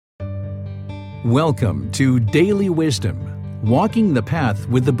Welcome to Daily Wisdom, Walking the Path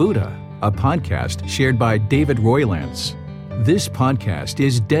with the Buddha, a podcast shared by David Roylance. This podcast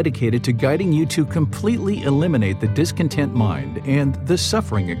is dedicated to guiding you to completely eliminate the discontent mind and the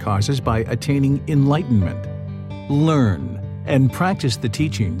suffering it causes by attaining enlightenment. Learn and practice the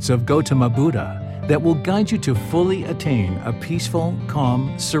teachings of Gautama Buddha that will guide you to fully attain a peaceful,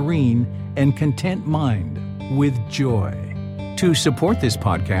 calm, serene, and content mind with joy. To support this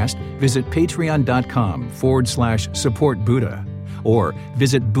podcast, visit patreon.com/support Buddha or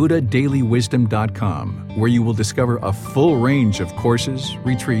visit buddhadailywisdom.com, where you will discover a full range of courses,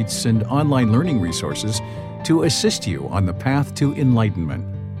 retreats, and online learning resources to assist you on the path to enlightenment.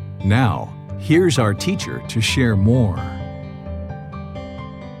 Now, here's our teacher to share more.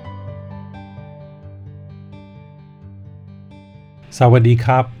 Sawadee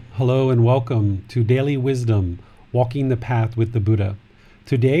Kap. Hello and welcome to Daily Wisdom, Walking the Path with the Buddha.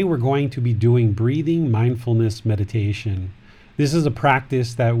 Today we're going to be doing breathing mindfulness meditation. This is a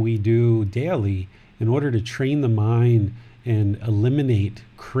practice that we do daily in order to train the mind and eliminate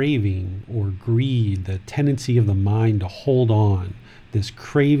craving or greed, the tendency of the mind to hold on, this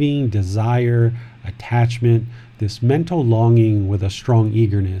craving, desire, attachment, this mental longing with a strong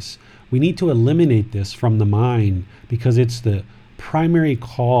eagerness. We need to eliminate this from the mind because it's the primary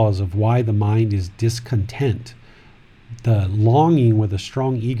cause of why the mind is discontent. The longing with a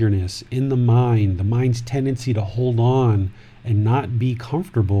strong eagerness in the mind's tendency to hold on and not be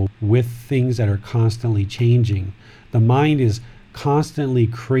comfortable with things that are constantly changing. The mind is constantly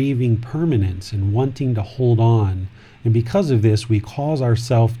craving permanence and wanting to hold on. And because of this, we cause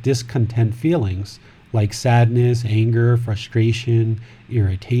ourselves discontent feelings like sadness, anger, frustration,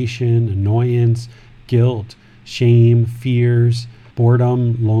 irritation, annoyance, guilt, shame, fears,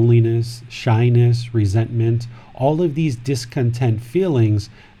 boredom, loneliness, shyness, resentment, all of these discontent feelings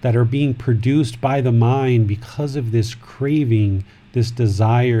that are being produced by the mind because of this craving, this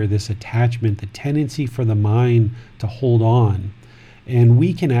desire, this attachment, the tendency for the mind to hold on. And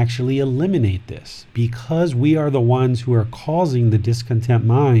we can actually eliminate this because we are the ones who are causing the discontent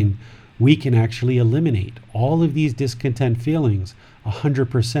mind. We can actually eliminate all of these discontent feelings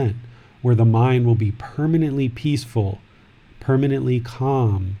 100%, where the mind will be permanently peaceful, permanently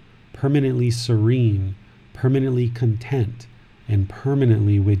calm, permanently serene, permanently content, and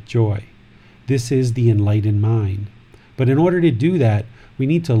permanently with joy. This is the enlightened mind. But in order to do that, we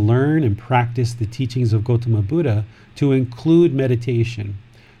need to learn and practice the teachings of Gautama Buddha to include meditation.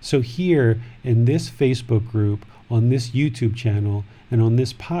 So here in this Facebook group, on this YouTube channel, and on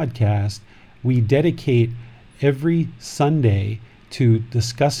this podcast, we dedicate every Sunday to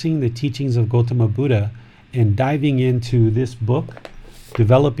discussing the teachings of Gautama Buddha and diving into this book,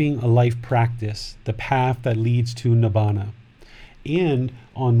 Developing a Life Practice, the path that leads to Nibbana. And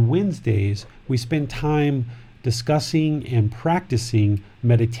on Wednesdays, we spend time discussing and practicing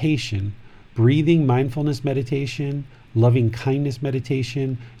meditation, breathing mindfulness meditation, loving kindness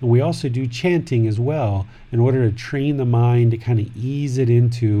meditation, and we also do chanting as well in order to train the mind to kind of ease it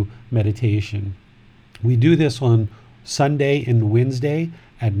into meditation. We do this on Sunday and Wednesday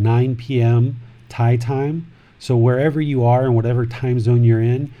at 9 p.m. Thai time. So wherever you are and whatever time zone you're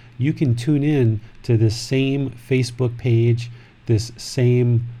in, you can tune in to this same Facebook page, this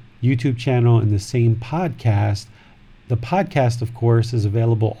same YouTube channel, and the same podcast. The podcast, of course, is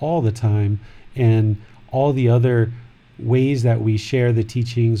available all the time, and all the other ways that we share the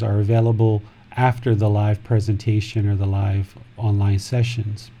teachings are available after the live presentation or the live online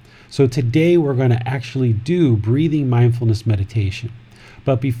sessions. So today we're going to actually do breathing mindfulness meditation.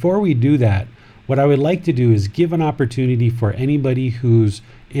 But before we do that, what I would like to do is give an opportunity for anybody who's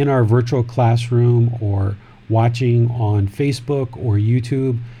in our virtual classroom or watching on Facebook or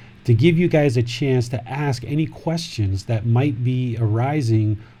YouTube to give you guys a chance to ask any questions that might be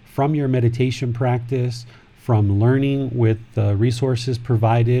arising from your meditation practice, from learning with the resources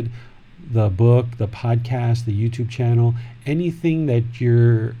provided, the book, the podcast, the YouTube channel, anything that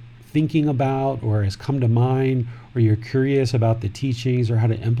you're thinking about or has come to mind, or you're curious about the teachings or how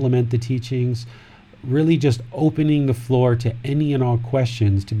to implement the teachings, really just opening the floor to any and all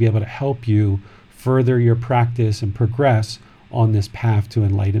questions to be able to help you further your practice and progress on this path to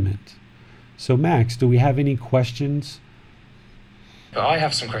enlightenment. So Max, do we have any questions? I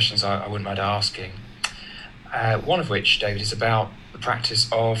have some questions I wouldn't mind asking. One of which, David, is about the practice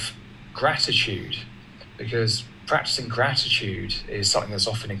of gratitude, because practicing gratitude is something that's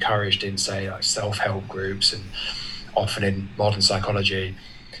often encouraged in, say, like self-help groups and often in modern psychology.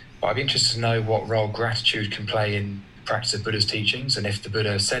 But I'd be interested to know what role gratitude can play in the practice of Buddha's teachings, and if the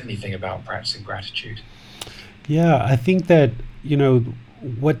Buddha said anything about practicing gratitude. Yeah, I think that,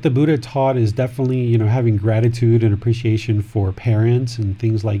 what the Buddha taught is definitely, having gratitude and appreciation for parents and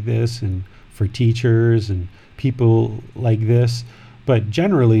things like this, and for teachers and people like this. But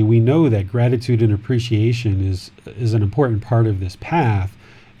generally, we know that gratitude and appreciation is an important part of this path.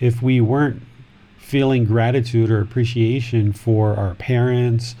 If we weren't feeling gratitude or appreciation for our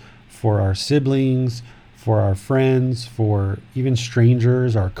parents, for our siblings, for our friends, for even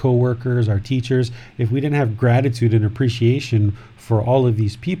strangers, our coworkers, our teachers, if we didn't have gratitude and appreciation for all of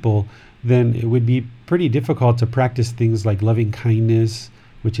these people, then it would be pretty difficult to practice things like loving kindness,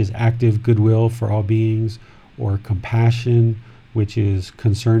 which is active goodwill for all beings, or compassion, which is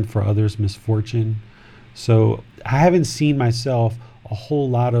concern for others' misfortune. So I haven't seen myself a whole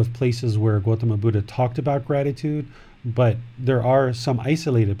lot of places where Gautama Buddha talked about gratitude, but there are some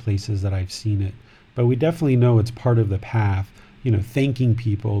isolated places that I've seen it. But we definitely know it's part of the path, thanking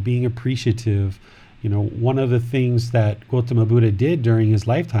people, being appreciative. One of the things that Gautama Buddha did during his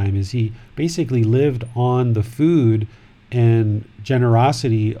lifetime is he basically lived on the food and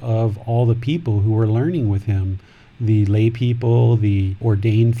generosity of all the people who were learning with him, the lay people, the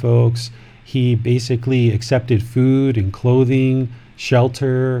ordained folks. He basically accepted food and clothing,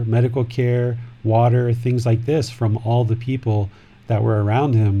 shelter, medical care, water, things like this from all the people that were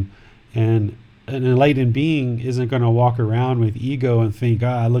around him. And an enlightened being isn't going to walk around with ego and think,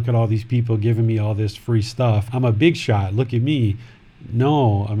 look at all these people giving me all this free stuff. I'm a big shot. Look at me.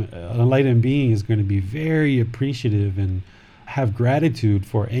 No, an enlightened being is going to be very appreciative and have gratitude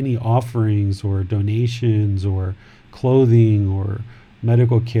for any offerings or donations or clothing or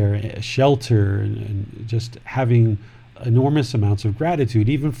medical care, shelter, and just having enormous amounts of gratitude,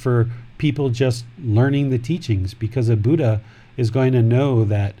 even for people just learning the teachings, because a Buddha is going to know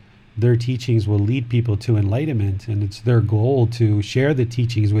that their teachings will lead people to enlightenment, and it's their goal to share the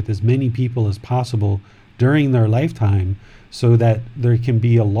teachings with as many people as possible during their lifetime, so that there can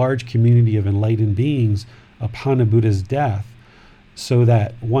be a large community of enlightened beings upon a Buddha's death, so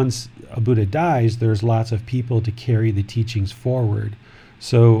that once a Buddha dies, there's lots of people to carry the teachings forward.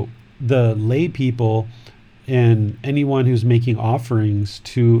 So the lay people and anyone who's making offerings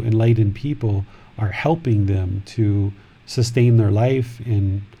to enlightened people are helping them to sustain their life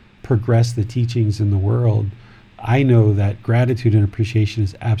and progress the teachings in the world. I know that gratitude and appreciation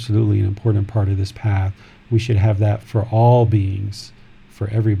is absolutely an important part of this path. We should have that for all beings, for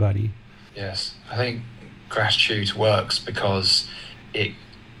everybody. Yes, I think gratitude works because it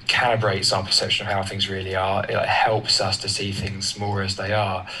calibrates our perception of how things really are. It helps us to see things more as they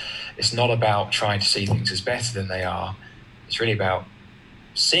are. It's not about trying to see things as better than they are. It's really about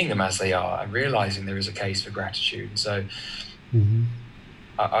seeing them as they are and realizing there is a case for gratitude. So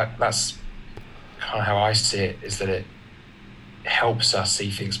that's kind of how I see it, is that it helps us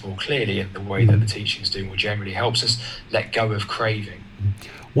see things more clearly in the way that the teachings do more generally. Helps us let go of craving.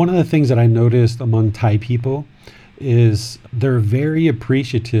 One of the things that I noticed among Thai people is they're very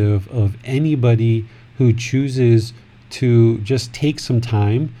appreciative of anybody who chooses to just take some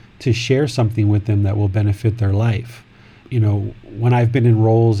time to share something with them that will benefit their life. When I've been in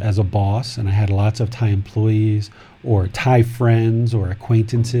roles as a boss and I had lots of Thai employees or Thai friends or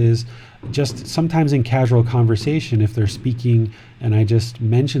acquaintances, just sometimes in casual conversation, if they're speaking and I just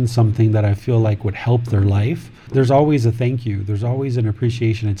mention something that I feel like would help their life, there's always a thank you. There's always an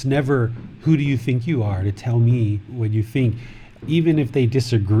appreciation. It's never, who do you think you are to tell me what you think? Even if they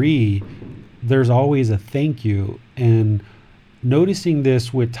disagree, there's always a thank you. And noticing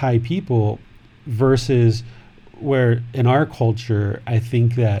this with Thai people versus where in our culture, I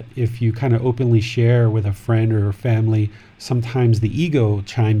think that if you kind of openly share with a friend or a family, sometimes the ego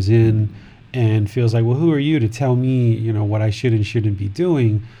chimes in and feels like, well, who are you to tell me, what I should and shouldn't be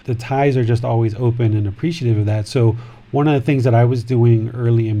doing? The Thais are just always open and appreciative of that. So one of the things that I was doing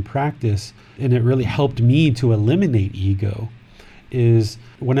early in practice, and it really helped me to eliminate ego, is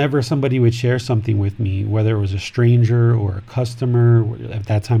whenever somebody would share something with me, whether it was a stranger or a customer, at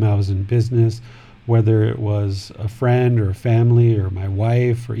that time I was in business, whether it was a friend or a family or my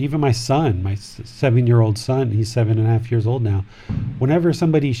wife or even my son, my 7-year-old son, he's 7.5 years old now. Whenever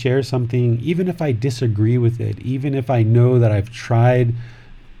somebody shares something, even if I disagree with it, even if I know that I've tried,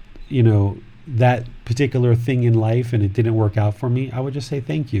 that particular thing in life and it didn't work out for me, I would just say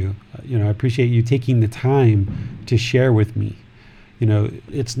thank you. I appreciate you taking the time to share with me.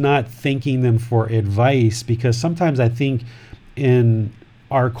 It's not thanking them for advice, because sometimes I think in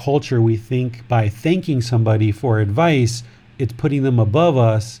our culture, we think by thanking somebody for advice, it's putting them above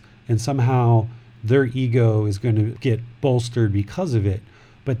us and somehow their ego is going to get bolstered because of it.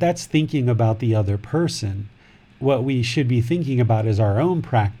 But that's thinking about the other person. What we should be thinking about is our own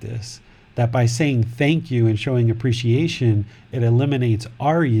practice, that by saying thank you and showing appreciation, it eliminates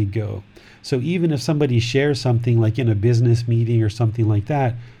our ego. So even if somebody shares something like in a business meeting or something like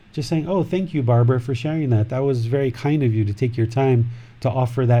that, just saying, oh, thank you, Barbara, for sharing that. That was very kind of you to take your time to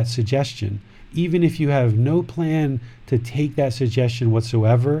offer that suggestion. Even if you have no plan to take that suggestion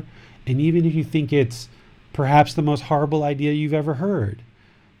whatsoever, and even if you think it's perhaps the most horrible idea you've ever heard,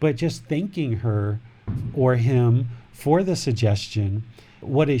 but just thanking her or him for the suggestion,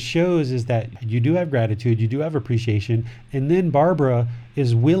 what it shows is that you do have gratitude, you do have appreciation, and then Barbara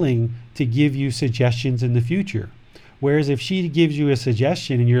is willing to give you suggestions in the future. Whereas if she gives you a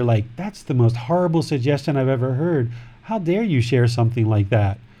suggestion and you're like, that's the most horrible suggestion I've ever heard, how dare you share something like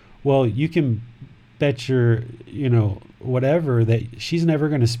that? Well, you can bet your, whatever, that she's never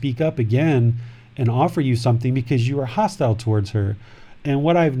going to speak up again and offer you something because you are hostile towards her. And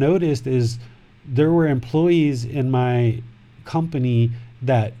what I've noticed is there were employees in my company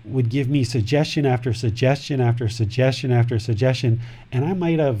that would give me suggestion after suggestion after suggestion after suggestion, and I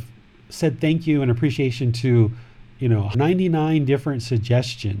might have said thank you and appreciation to 99 different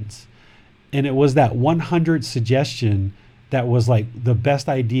suggestions, and it was that 100th suggestion that was like the best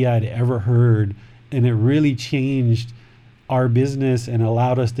idea I'd ever heard, and it really changed our business and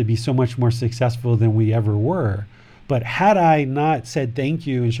allowed us to be so much more successful than we ever were. But had I not said thank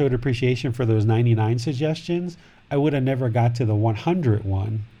you and showed appreciation for those 99 suggestions, I would have never got to the 100th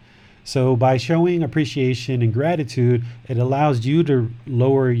one. So by showing appreciation and gratitude, it allows you to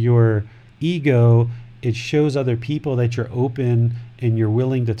lower your ego. It shows other people that you're open and you're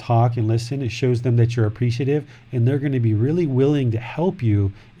willing to talk and listen. It shows them that you're appreciative, and they're going to be really willing to help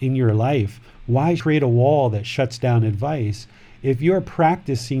you in your life. Why create a wall that shuts down advice? If you're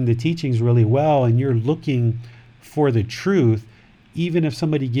practicing the teachings really well and you're looking for the truth, even if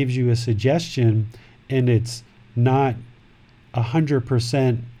somebody gives you a suggestion and it's not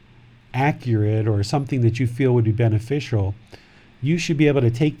 100% accurate or something that you feel would be beneficial, you should be able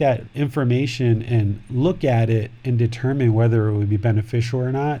to take that information and look at it and determine whether it would be beneficial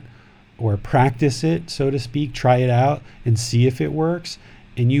or not, or practice it, so to speak, try it out and see if it works.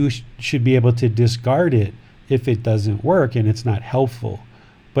 And you should be able to discard it if it doesn't work and it's not helpful.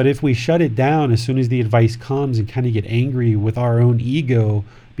 But if we shut it down as soon as the advice comes and kind of get angry with our own ego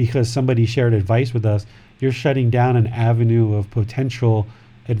because somebody shared advice with us, you're shutting down an avenue of potential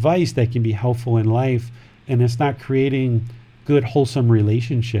advice that can be helpful in life, and it's not creating good, wholesome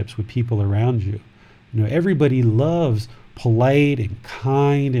relationships with people around you. Everybody loves polite and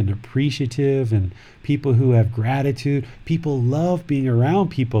kind and appreciative and people who have gratitude. People love being around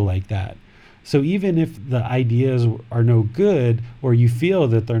people like that. So even if the ideas are no good or you feel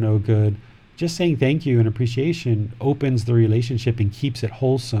that they're no good, just saying thank you and appreciation opens the relationship and keeps it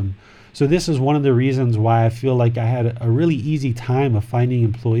wholesome. So this is one of the reasons why I feel like I had a really easy time of finding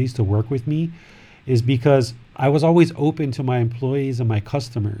employees to work with me, is because I was always open to my employees and my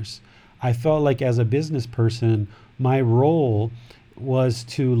customers. I felt like as a business person, my role was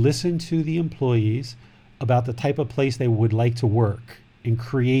to listen to the employees about the type of place they would like to work and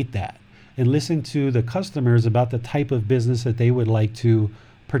create that, and listen to the customers about the type of business that they would like to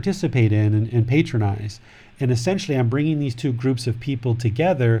participate in and patronize. And essentially, I'm bringing these two groups of people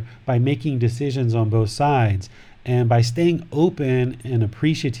together by making decisions on both sides. And by staying open and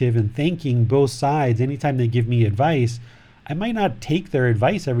appreciative and thanking both sides anytime they give me advice, I might not take their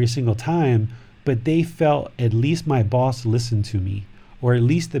advice every single time, but they felt at least my boss listened to me, or at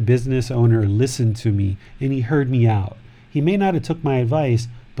least the business owner listened to me and he heard me out. He may not have took my advice,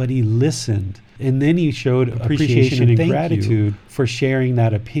 but he listened. And then he showed appreciation and gratitude for sharing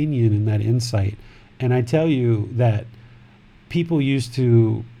that opinion and that insight. And I tell you that people used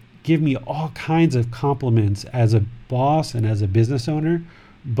to give me all kinds of compliments as a boss and as a business owner.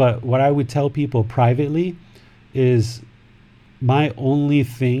 But what I would tell people privately is my only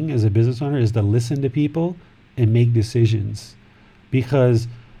thing as a business owner is to listen to people and make decisions, because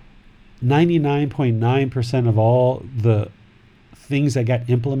 99.9% of all the things that got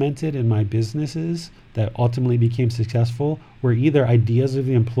implemented in my businesses that ultimately became successful were either ideas of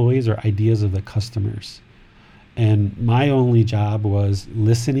the employees or ideas of the customers. And my only job was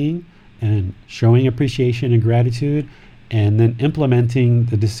listening and showing appreciation and gratitude, and then implementing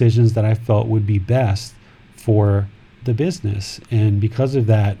the decisions that I felt would be best for the business. And because of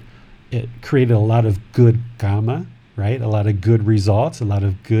that, it created a lot of good karma, right? A lot of good results, a lot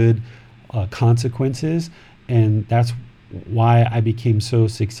of good consequences. And that's why I became so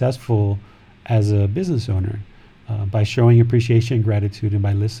successful as a business owner, by showing appreciation and gratitude and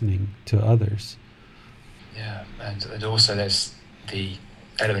by listening to others. Yeah, and also there's the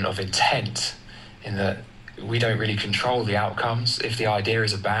element of intent, in that we don't really control the outcomes. If the idea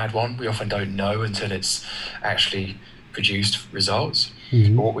is a bad one, we often don't know until it's actually produced results.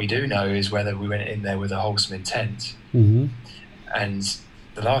 Mm-hmm. But what we do know is whether we went in there with a wholesome intent. Mm-hmm. And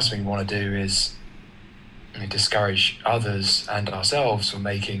the last thing we want to do is discourage others and ourselves from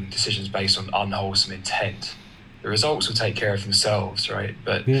making decisions based on unwholesome intent. The results will take care of themselves, right?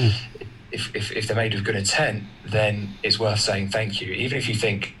 But if they're made with good intent, then it's worth saying thank you. Even if you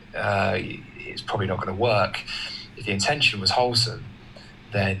think it's probably not going to work, if the intention was wholesome,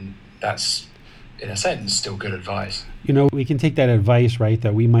 then that's, in a sense, still good advice. We can take that advice, right,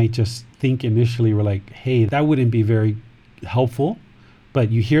 that we might just think initially, we're like, hey, that wouldn't be very helpful. But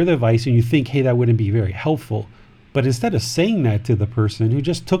you hear the advice and you think, hey, that wouldn't be very helpful. But instead of saying that to the person who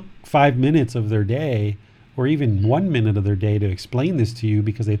just took 5 minutes of their day, or even 1 minute of their day to explain this to you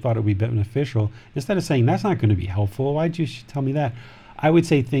because they thought it would be beneficial, instead of saying, that's not going to be helpful, why'd you tell me that? I would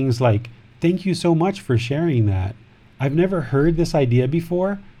say things like, thank you so much for sharing that. I've never heard this idea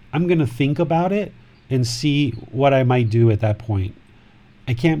before. I'm going to think about it and see what I might do at that point.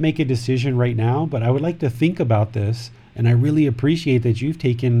 I can't make a decision right now, but I would like to think about this. And I really appreciate that you've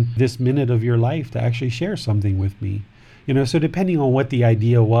taken this minute of your life to actually share something with me. So depending on what the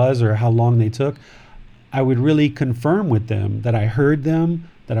idea was or how long they took, I would really confirm with them that I heard them,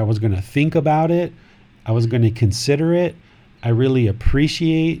 that I was going to think about it, I was going to consider it. I really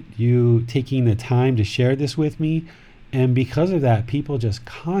appreciate you taking the time to share this with me. And because of that, people just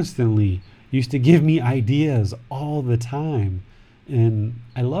constantly used to give me ideas all the time. And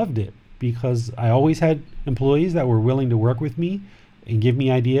I loved it because I always had employees that were willing to work with me and give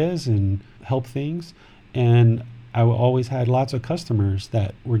me ideas and help things. And I always had lots of customers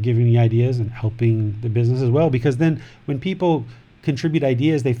that were giving me ideas and helping the business as well. Because then when people contribute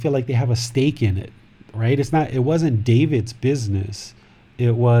ideas, they feel like they have a stake in it, right? It wasn't David's business.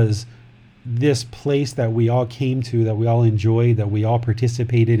 It was this place that we all came to, that we all enjoyed, that we all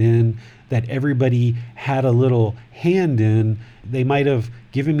participated in, that everybody had a little hand in. They might have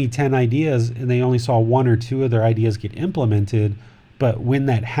given me 10 ideas and they only saw 1 or 2 of their ideas get implemented. But when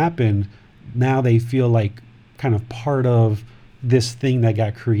that happened, now they feel like kind of part of this thing that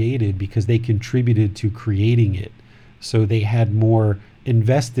got created because they contributed to creating it. So they had more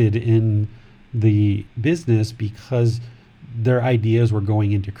invested in the business because their ideas were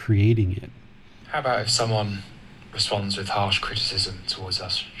going into creating it. How about if someone responds with harsh criticism towards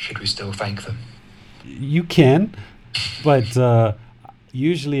us? Should we still thank them? You can, but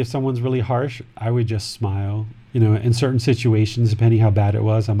usually if someone's really harsh, I would just smile. In certain situations, depending how bad it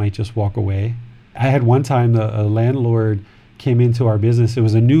was, I might just walk away. I had one time a landlord came into our business. It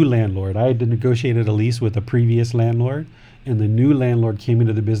was a new landlord. I had negotiated a lease with a previous landlord, and the new landlord came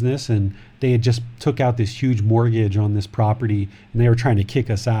into the business and they had just took out this huge mortgage on this property and they were trying to kick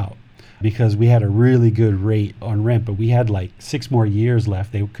us out because we had a really good rate on rent, but we had like 6 more years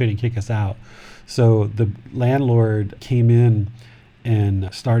left. They couldn't kick us out. So the landlord came in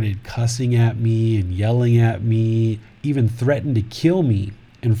and started cussing at me and yelling at me, even threatened to kill me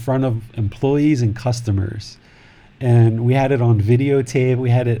in front of employees and customers. And we had it on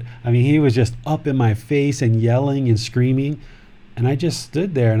videotape. He was just up in my face and yelling and screaming. And I just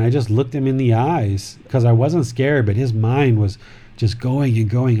stood there and I just looked him in the eyes because I wasn't scared, but his mind was just going and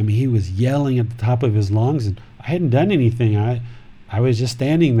going. He was yelling at the top of his lungs and I hadn't done anything. I was just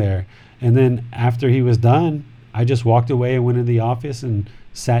standing there. And then after he was done, I just walked away and went in the office and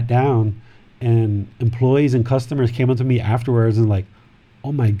sat down. And employees and customers came up to me afterwards and like,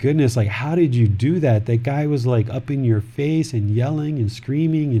 oh my goodness, like, how did you do that? That guy was like up in your face and yelling and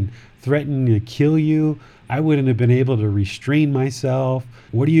screaming and threatening to kill you. I wouldn't have been able to restrain myself.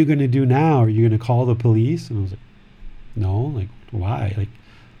 What are you going to do now? Are you going to call the police? And I was like, no, like, why? Like,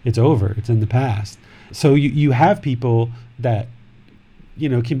 it's over. It's in the past. So you have people that,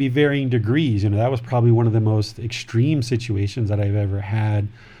 can be varying degrees. That was probably one of the most extreme situations that I've ever had.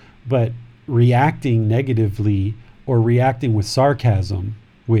 But reacting negatively or reacting with sarcasm,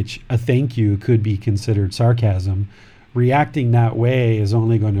 which a thank you could be considered sarcasm, reacting that way is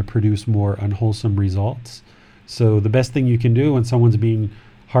only going to produce more unwholesome results. So the best thing you can do when someone's being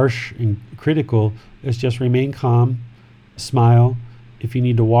harsh and critical is just remain calm, smile. If you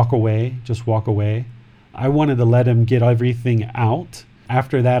need to walk away, just walk away. I wanted to let him get everything out.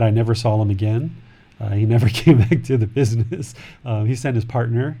 After that, I never saw him again. He never came back to the business. He sent his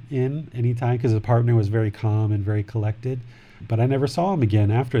partner in anytime because his partner was very calm and very collected. But I never saw him again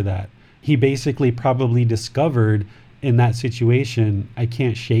after that. He basically probably discovered in that situation, I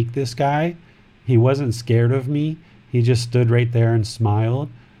can't shake this guy. He wasn't scared of me. He just stood right there and smiled.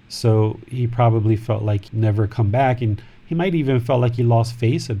 So he probably felt like never come back. And he might even felt like he lost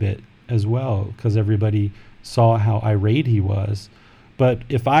face a bit as well because everybody saw how irate he was. But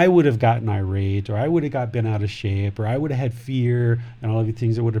if I would have gotten irate, or I would have got bent out of shape, or I would have had fear and all of these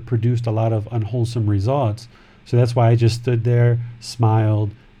things, it would have produced a lot of unwholesome results. So that's why I just stood there,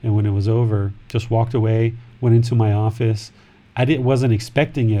 smiled, and when it was over, just walked away, went into my office. Wasn't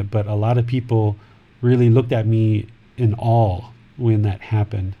expecting it, but a lot of people really looked at me in awe when that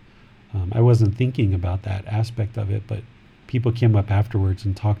happened. I wasn't thinking about that aspect of it, but people came up afterwards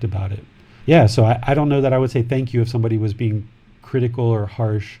and talked about it. Yeah, so I don't know that I would say thank you if somebody was being critical or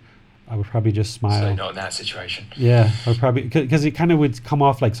harsh. I would probably just smile. So not in that situation. Yeah, I would probably, because it kind of would come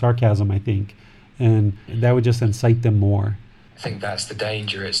off like sarcasm, I think, and that would just incite them more. I think that's the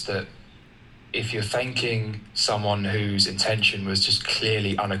danger. It's that if you're thanking someone whose intention was just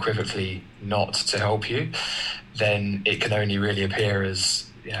clearly, unequivocally not to help you, then it can only really appear as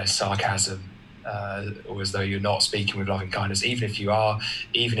sarcasm, or as though you're not speaking with loving kindness. Even if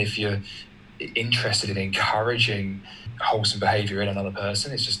you're interested in encouraging wholesome behavior in another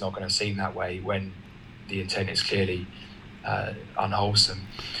person, it's just not going to seem that way when the intent is clearly unwholesome.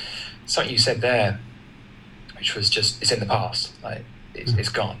 Something you said there, which was just, it's in the past, like it's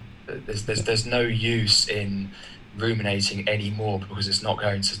gone. There's no use in ruminating anymore, because it's not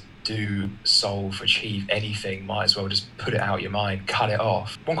going to solve, achieve anything. Might as well just put it out of your mind, cut it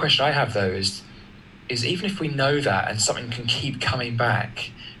off. One question I have though is even if we know that and something can keep coming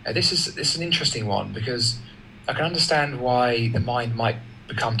back, this is an interesting one, because I can understand why the mind might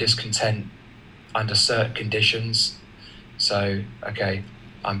become discontent under certain conditions. So, okay,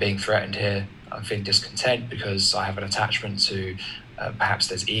 I'm being threatened here. I'm feeling discontent because I have an attachment to perhaps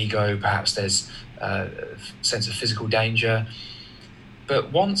there's ego, perhaps there's a sense of physical danger.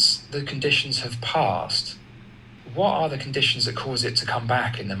 But once the conditions have passed, what are the conditions that cause it to come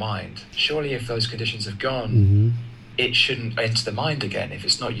back in the mind? Surely if those conditions have gone, it shouldn't enter the mind again if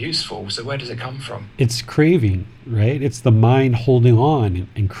it's not useful. So where does it come from? It's craving, right? It's the mind holding on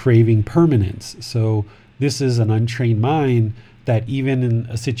and craving permanence. So this is an untrained mind that even in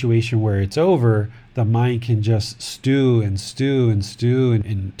a situation where it's over, the mind can just stew and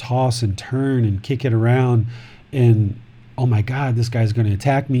toss and turn and kick it around. And, oh my God, this guy's going to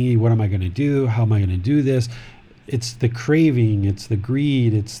attack me. What am I going to do? How am I going to do this? It's the craving, it's the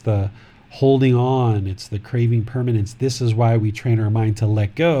greed, it's the holding on, it's the craving permanence. This is why we train our mind to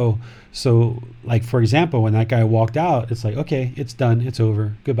let go. So, like, for example, when that guy walked out, it's like, okay, it's done, it's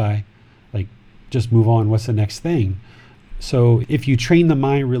over, goodbye. Like, just move on. What's the next thing? So if you train the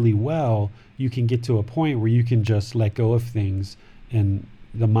mind really well, you can get to a point where you can just let go of things and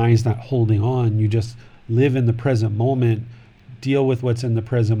the mind's not holding on. You just live in the present moment, deal with what's in the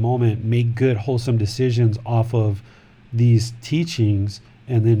present moment, make good, wholesome decisions off of these teachings,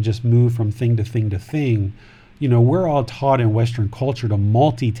 and then just move from thing to thing to thing. We're all taught in Western culture to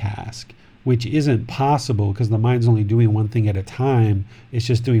multitask, which isn't possible because the mind's only doing one thing at a time. It's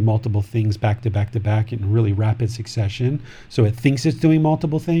just doing multiple things back to back to back in really rapid succession. So it thinks it's doing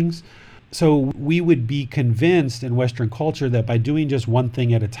multiple things. So we would be convinced in Western culture that by doing just one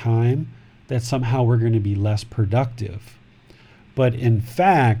thing at a time, that somehow we're going to be less productive. But in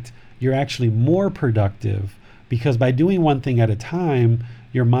fact, you're actually more productive, because by doing one thing at a time,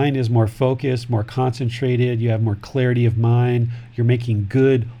 your mind is more focused, more concentrated, you have more clarity of mind, you're making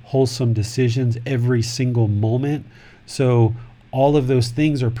good, wholesome decisions every single moment. So all of those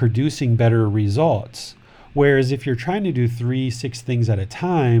things are producing better results. Whereas if you're trying to do 3-6 things at a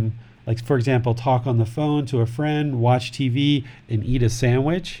time, like for example, talk on the phone to a friend, watch TV, and eat a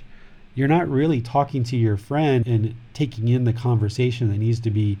sandwich, you're not really talking to your friend and taking in the conversation that needs to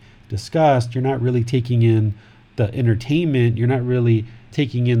be discussed. You're not really taking in the entertainment. You're not really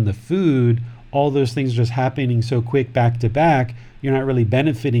taking in the food. All those things are just happening so quick back to back. You're not really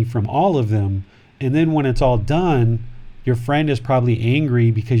benefiting from all of them. And then when it's all done, your friend is probably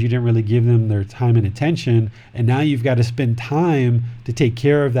angry because you didn't really give them their time and attention. And now you've got to spend time to take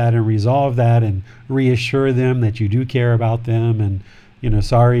care of that and resolve that and reassure them that you do care about them. And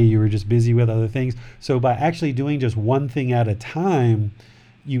sorry, you were just busy with other things. So by actually doing just one thing at a time,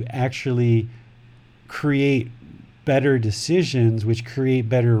 you actually create better decisions, which create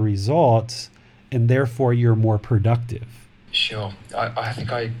better results, and therefore you're more productive. Sure. I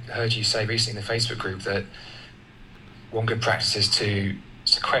think I heard you say recently in the Facebook group that one good practice is to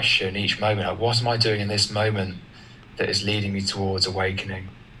question each moment. Like, what am I doing in this moment that is leading me towards awakening?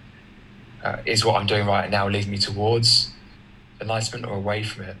 Is what I'm doing right now leading me towards enlightenment or away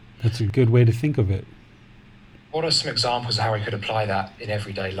from it? That's a good way to think of it. What are some examples of how we could apply that in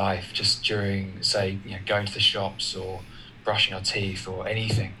everyday life, just during, say, going to the shops or brushing our teeth or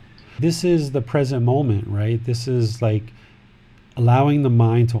anything? This is the present moment, right? This is like allowing the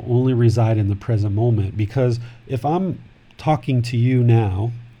mind to only reside in the present moment. Because if I'm talking to you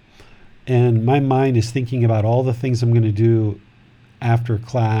now and my mind is thinking about all the things I'm going to do after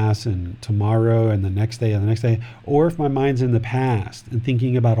class and tomorrow and the next day and the next day, or if my mind's in the past and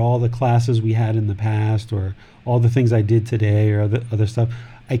thinking about all the classes we had in the past or all the things I did today or other stuff,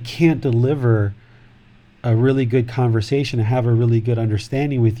 I can't deliver a really good conversation and have a really good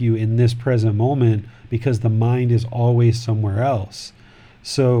understanding with you in this present moment, because the mind is always somewhere else.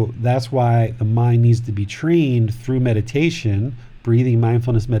 So that's why the mind needs to be trained through meditation, breathing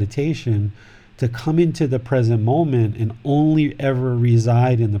mindfulness meditation, to come into the present moment and only ever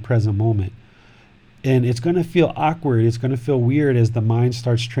reside in the present moment. And it's going to feel awkward. It's going to feel weird as the mind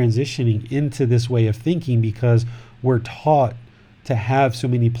starts transitioning into this way of thinking, because we're taught to have so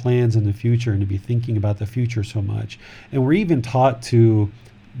many plans in the future and to be thinking about the future so much. And we're even taught to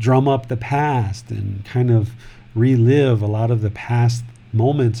drum up the past and kind of relive a lot of the past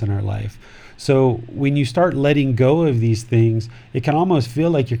moments in our life. So when you start letting go of these things, it can almost feel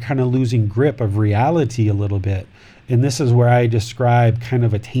like you're kind of losing grip of reality a little bit. And this is where I describe kind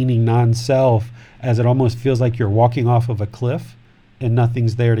of attaining non-self, as it almost feels like you're walking off of a cliff and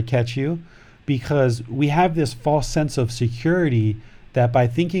nothing's there to catch you. Because we have this false sense of security that by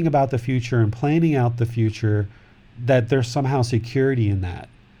thinking about the future and planning out the future, that there's somehow security in that.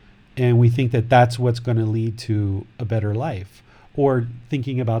 And we think that that's what's going to lead to a better life, or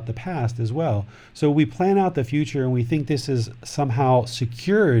thinking about the past as well. So we plan out the future and we think this is somehow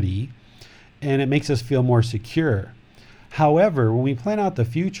security, and it makes us feel more secure. However, when we plan out the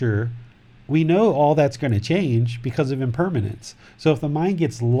future, we know all that's going to change because of impermanence. So if the mind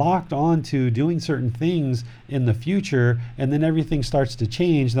gets locked onto doing certain things in the future and then everything starts to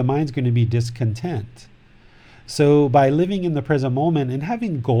change, the mind's going to be discontent. So by living in the present moment and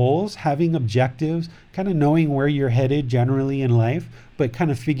having goals, having objectives, kind of knowing where you're headed generally in life, but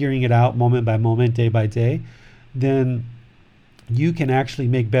kind of figuring it out moment by moment, day by day, then you can actually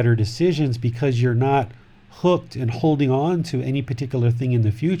make better decisions, because you're not hooked and holding on to any particular thing in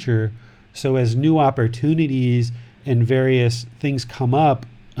the future. So as new opportunities and various things come up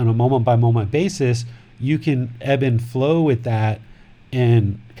on a moment by moment basis, you can ebb and flow with that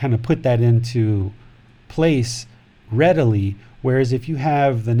and kind of put that into place readily. Whereas if you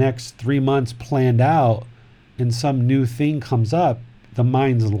have the next 3 months planned out and some new thing comes up, the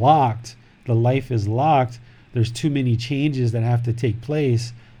mind's locked, the life is locked. There's too many changes that have to take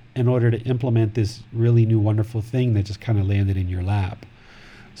place in order to implement this really new wonderful thing that just kind of landed in your lap.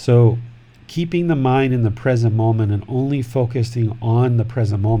 So keeping the mind in the present moment and only focusing on the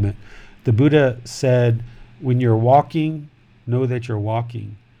present moment. The Buddha said, when you're walking, know that you're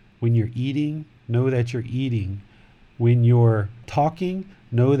walking. When you're eating, know that you're eating. When you're talking,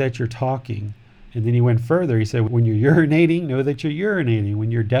 know that you're talking. And then he went further. He said, when you're urinating, know that you're urinating.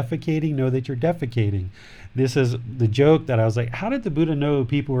 When you're defecating, know that you're defecating. This is the joke that I was like, how did the Buddha know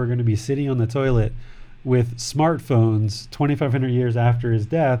people were going to be sitting on the toilet with smartphones 2,500 years after his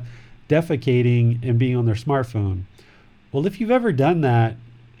death, defecating and being on their smartphone? Well, if you've ever done that,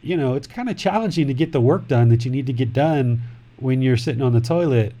 it's kind of challenging to get the work done that you need to get done when you're sitting on the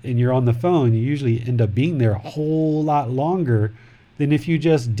toilet and you're on the phone. You usually end up being there a whole lot longer than if you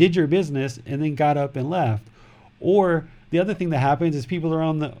just did your business and then got up and left. Or the other thing that happens is people are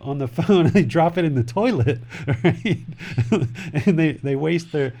on the phone and they drop it in the toilet, right? And they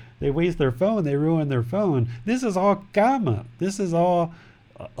waste their phone, they ruin their phone. This is all karma. This is all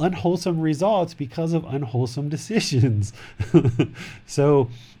unwholesome results because of unwholesome decisions. So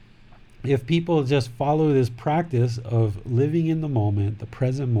if people just follow this practice of living in the moment, the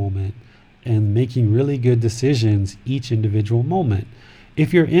present moment, and making really good decisions each individual moment.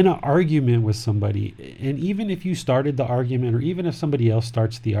 If you're in an argument with somebody, and even if you started the argument, or even if somebody else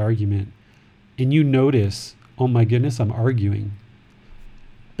starts the argument, and you notice, oh my goodness, I'm arguing.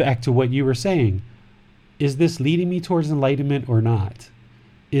 Back to what you were saying, is this leading me towards enlightenment or not?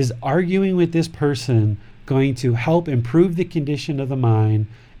 Is arguing with this person going to help improve the condition of the mind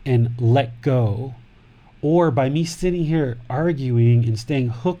and let go? Or by me sitting here arguing and staying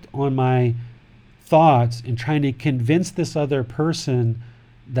hooked on my thoughts and trying to convince this other person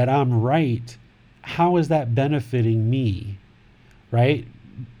that I'm right, how is that benefiting me, right?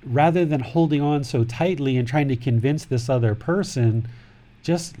 Rather than holding on so tightly and trying to convince this other person,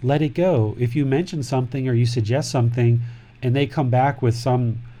 just let it go. If you mention something or you suggest something and they come back with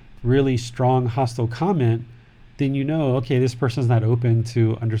some really strong hostile comment, then okay, this person's not open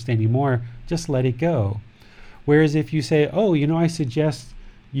to understanding more, just let it go. Whereas if you say, oh, I suggest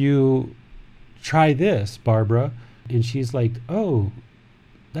you try this, Barbara, and she's like, oh,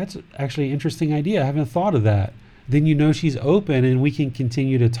 that's actually an interesting idea, I haven't thought of that. then you know she's open and we can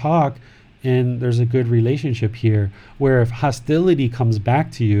continue to talk and there's a good relationship here. Where if hostility comes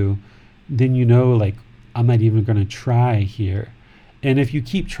back to you, then you know, like, I'm not even going to try here. And if you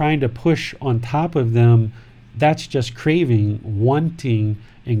keep trying to push on top of them, that's just craving, wanting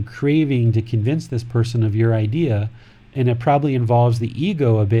and craving to convince this person of your idea. And it probably involves the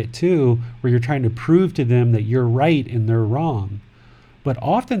ego a bit too, where you're trying to prove to them that you're right and they're wrong. But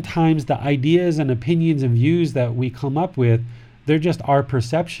oftentimes the ideas and opinions and views that we come up with, they're just our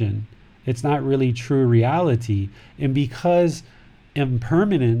perception. It's not really true reality. And because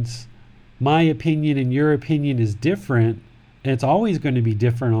impermanence, my opinion and your opinion is different, and it's always going to be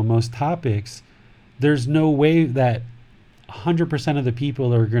different on most topics, there's no way that 100% of the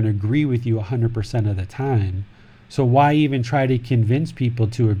people are going to agree with you 100% of the time. So why even try to convince people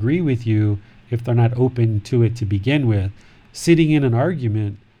to agree with you if they're not open to it to begin with? Sitting in an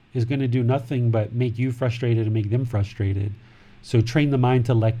argument is going to do nothing but make you frustrated and make them frustrated. So train the mind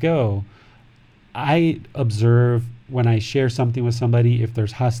to let go. I observe when I share something with somebody, if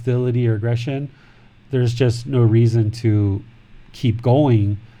there's hostility or aggression, there's just no reason to keep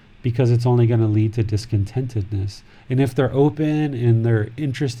going, because it's only going to lead to discontentedness. And if they're open and they're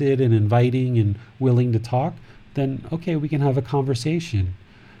interested and inviting and willing to talk, then okay, we can have a conversation.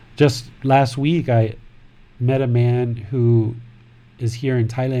 Just last week, I met a man who is here in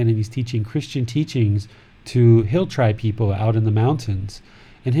Thailand, and he's teaching Christian teachings to hill tribe people out in the mountains.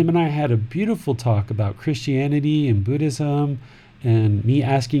 And him and I had a beautiful talk about Christianity and Buddhism, and me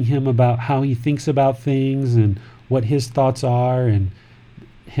asking him about how he thinks about things and what his thoughts are, and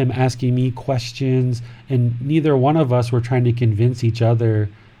him asking me questions. And neither one of us were trying to convince each other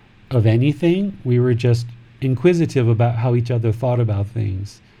of anything. We were just inquisitive about how each other thought about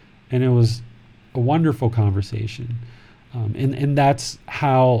things. And it was a wonderful conversation. And that's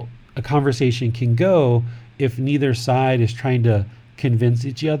how a conversation can go if neither side is trying to convince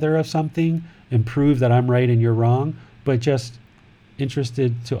each other of something and prove that I'm right and you're wrong, but just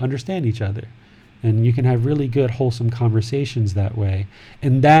interested to understand each other. And you can have really good, wholesome conversations that way.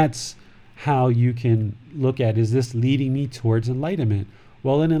 And that's how you can look at, is this leading me towards enlightenment?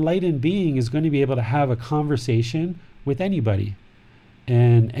 Well, an enlightened being is going to be able to have a conversation with anybody.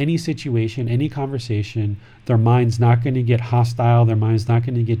 And any situation, any conversation, their mind's not going to get hostile, their mind's not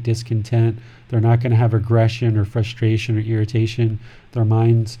going to get discontent, they're not going to have aggression or frustration or irritation. Their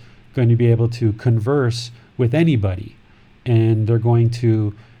mind's going to be able to converse with anybody. And they're going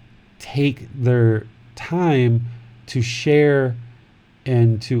to take their time to share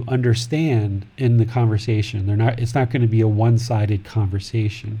and to understand in the conversation. It's not going to be a one-sided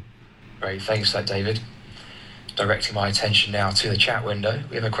conversation. Great, thanks for that, David. Directing my attention now to the chat window,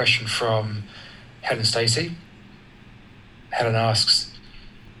 we have a question from Helen Stacey. Helen asks,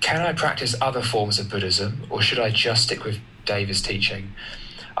 can I practice other forms of Buddhism, or should I just stick with David's teaching?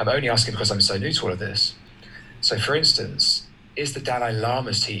 I'm only asking because I'm so new to all of this. So for instance, is the Dalai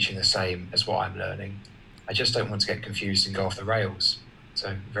Lama's teaching the same as what I'm learning? I just don't want to get confused and go off the rails.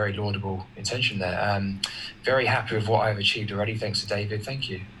 So very laudable intention there. Very happy with what I've achieved already. Thanks to David. Thank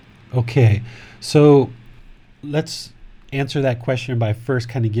you. Okay, so let's answer that question by first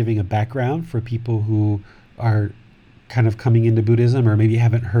kind of giving a background for people who are kind of coming into Buddhism or maybe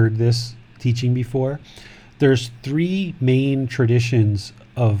haven't heard this teaching before. There's three main traditions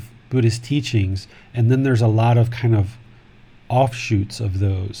of Buddhist teachings, and then there's a lot of kind of offshoots of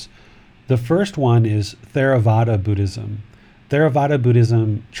those. The first one is Theravada Buddhism. Theravada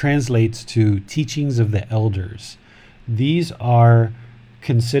Buddhism translates to teachings of the elders. These are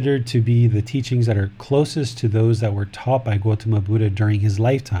considered to be the teachings that are closest to those that were taught by Gautama Buddha during his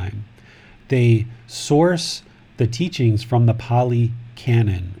lifetime. They source the teachings from the Pali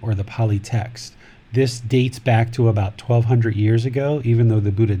Canon or the Pali text. This dates back to about 1200 years ago. Even though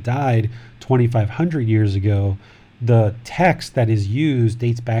the Buddha died 2500 years ago, the text that is used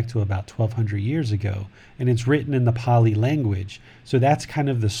dates back to about 1200 years ago, and it's written in the Pali language. So that's kind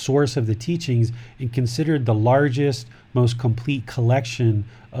of the source of the teachings and considered the largest, most complete collection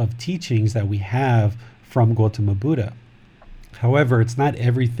of teachings that we have from Gautama Buddha. However, it's not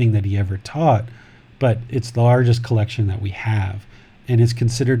everything that he ever taught, but it's the largest collection that we have, and it's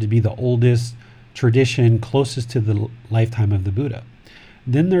considered to be the oldest tradition closest to the lifetime of the Buddha.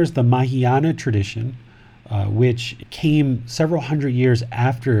 Then there's the Mahayana tradition, which came several hundred years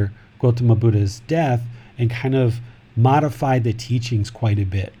after Gautama Buddha's death and kind of modified the teachings quite a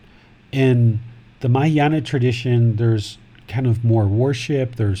bit. In the Mahayana tradition, there's kind of more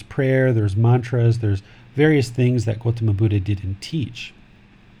worship, there's prayer, there's mantras, there's various things that Gautama Buddha didn't teach.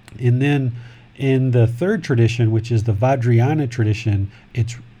 And then in the third tradition, which is the Vajrayana tradition,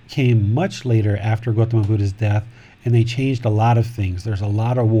 it's came much later after Gautama Buddha's death, and they changed a lot of things. There's a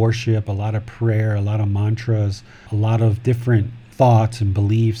lot of worship, a lot of prayer, a lot of mantras, a lot of different thoughts and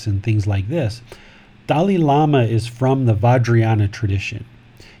beliefs and things like this. Dalai Lama is from the Vajrayana tradition.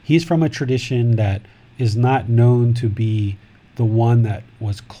 He's from a tradition that is not known to be the one that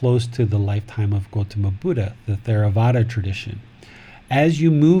was close to the lifetime of Gautama Buddha, the Theravada tradition. As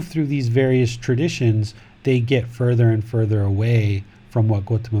you move through these various traditions, they get further and further away from what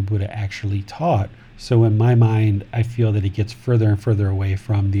Gautama Buddha actually taught. So in my mind, I feel that it gets further and further away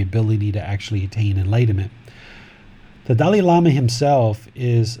from the ability to actually attain enlightenment. The Dalai Lama himself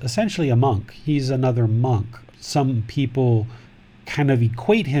is essentially a monk. He's another monk. Some people kind of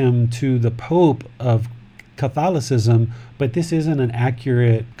equate him to the Pope of Catholicism, but this isn't an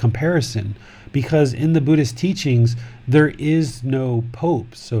accurate comparison, because in the Buddhist teachings, there is no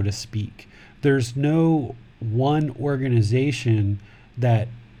Pope, so to speak. There's no one organization that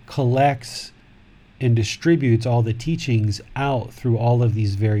collects and distributes all the teachings out through all of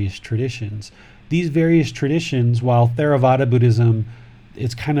these various traditions. These various traditions, while Theravada Buddhism,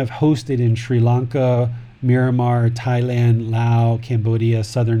 it's kind of hosted in Sri Lanka, Myanmar, Thailand, Laos, Cambodia,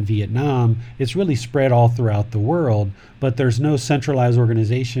 southern Vietnam, it's really spread all throughout the world, but there's no centralized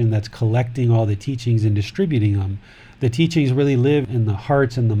organization that's collecting all the teachings and distributing them. The teachings really live in the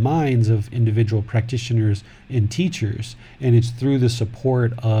hearts and the minds of individual practitioners and teachers, and it's through the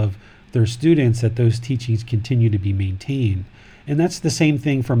support of their students that those teachings continue to be maintained. And that's the same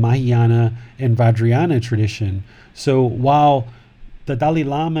thing for Mahayana and Vajrayana tradition. So while the Dalai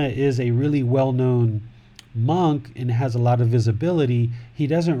Lama is a really well-known monk and has a lot of visibility, he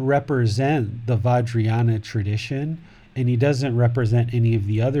doesn't represent the Vajrayana tradition, and he doesn't represent any of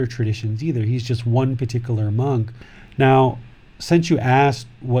the other traditions either. He's just one particular monk. Now, since you asked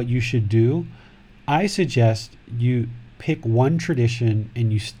what you should do, I suggest you pick one tradition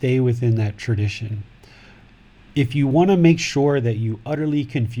and you stay within that tradition. If you want to make sure that you utterly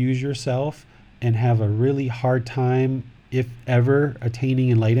confuse yourself and have a really hard time, if ever,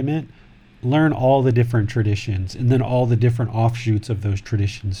 attaining enlightenment, learn all the different traditions and then all the different offshoots of those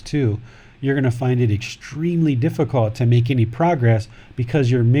traditions too. You're going to find it extremely difficult to make any progress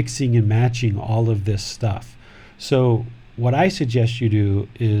because you're mixing and matching all of this stuff. So what I suggest you do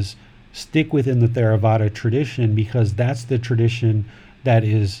is stick within the Theravada tradition, because that's the tradition that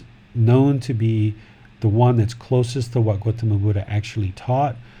is known to be the one that's closest to what Gautama Buddha actually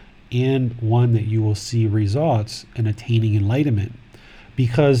taught, and one that you will see results in attaining enlightenment.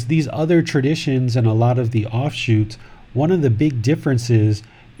 Because these other traditions and a lot of the offshoots, one of the big differences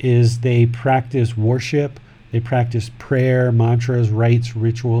is they practice worship, they practice prayer, mantras, rites,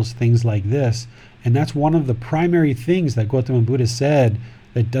 rituals, things like this. And that's one of the primary things that Gautama Buddha said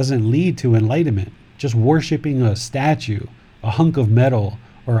that doesn't lead to enlightenment. Just worshiping a statue, a hunk of metal,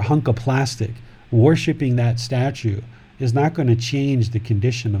 or a hunk of plastic, worshiping that statue is not going to change the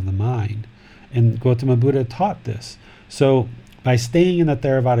condition of the mind. And Gautama Buddha taught this. So by staying in the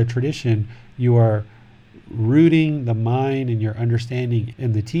Theravada tradition, you are rooting the mind and your understanding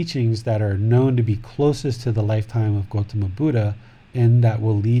in the teachings that are known to be closest to the lifetime of Gautama Buddha, and that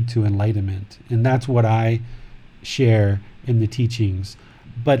will lead to enlightenment. And that's what I share in the teachings.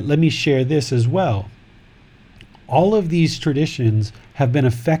 But let me share this as well. All of these traditions have been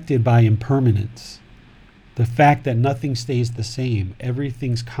affected by impermanence. The fact that nothing stays the same,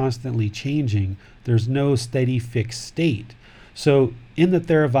 everything's constantly changing. There's no steady fixed state. So in the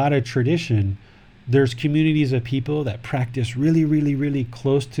Theravada tradition, there's communities of people that practice really, really, really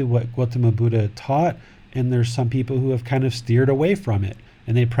close to what Gautama Buddha taught, and there's some people who have kind of steered away from it,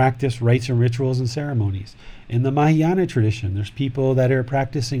 and they practice rites and rituals and ceremonies. In the Mahayana tradition, there's people that are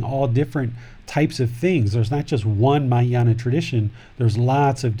practicing all different types of things. There's not just one Mahayana tradition, there's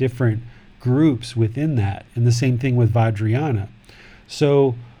lots of different groups within that, and the same thing with Vajrayana.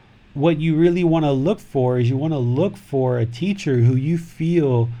 So what you really want to look for is you want to look for a teacher who you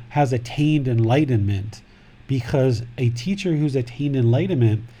feel has attained enlightenment, because a teacher who's attained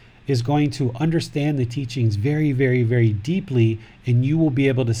enlightenment is going to understand the teachings very, very, very deeply, and you will be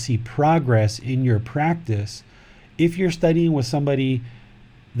able to see progress in your practice. If you're studying with somebody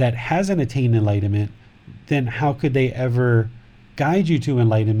that hasn't attained enlightenment, then how could they ever guide you to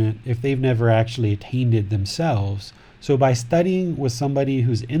enlightenment if they've never actually attained it themselves? So by studying with somebody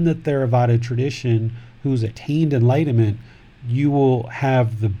who's in the Theravada tradition, who's attained enlightenment, you will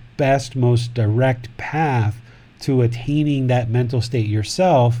have the best, most direct path to attaining that mental state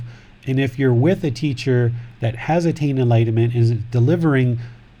yourself. And if you're with a teacher that has attained enlightenment and is delivering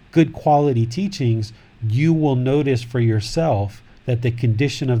good quality teachings, you will notice for yourself that the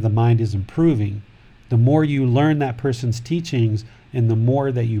condition of the mind is improving. The more you learn that person's teachings and the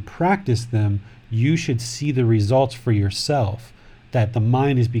more that you practice them, you should see the results for yourself, that the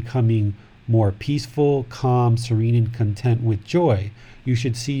mind is becoming more peaceful, calm, serene, and content with joy. You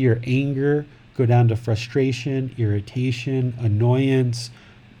should see your anger go down to frustration, irritation, annoyance,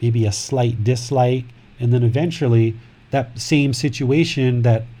 maybe a slight dislike, and then eventually that same situation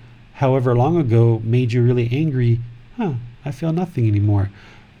that however long ago made you really angry, I feel nothing anymore.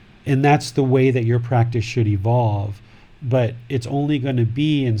 And that's the way that your practice should evolve. But it's only going to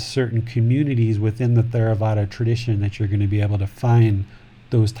be in certain communities within the Theravada tradition that you're going to be able to find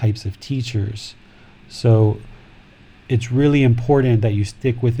those types of teachers. So it's really important that you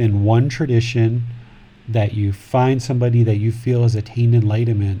stick within one tradition, that you find somebody that you feel has attained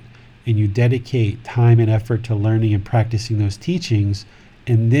enlightenment, and you dedicate time and effort to learning and practicing those teachings,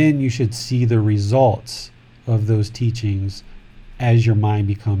 and then you should see the results of those teachings as your mind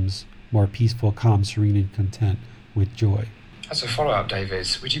becomes more peaceful, calm, serene, and content with joy. As a follow-up, David,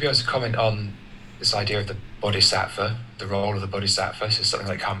 would you be able to comment on this idea of the bodhisattva, the role of the bodhisattva? This is something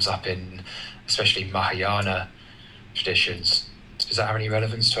that comes up in especially Mahayana traditions. Does that have any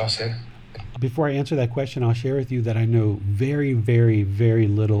relevance to us here? Before I answer that question, I'll share with you that I know very, very, very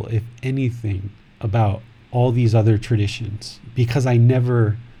little, if anything, about all these other traditions because I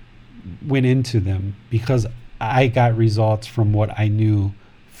never went into them, because I got results from what I knew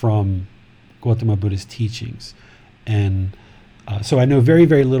from Gautama Buddha's teachings. And so I know very,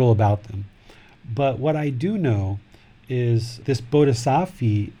 very little about them. But what I do know is this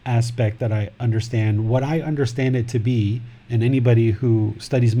bodhisattva aspect that I understand, what I understand it to be, and anybody who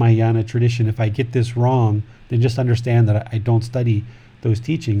studies Mahayana tradition, if I get this wrong, then just understand that I don't study those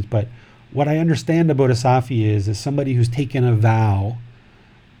teachings. But what I understand a bodhisattva is somebody who's taken a vow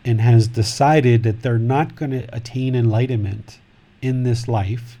and has decided that they're not going to attain enlightenment in this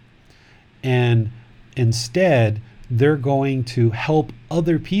life, and instead they're going to help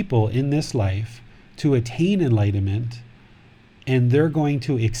other people in this life to attain enlightenment, and they're going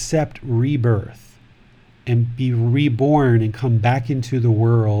to accept rebirth and be reborn and come back into the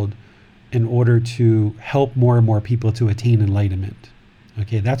world in order to help more and more people to attain enlightenment.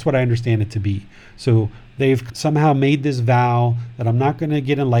 Okay, that's what I understand it to be. So they've somehow made this vow that I'm not going to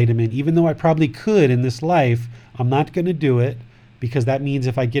get enlightenment, even though I probably could in this life. I'm not going to do it because that means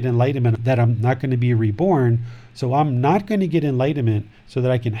if I get enlightenment that I'm not going to be reborn. So I'm not going to get enlightenment so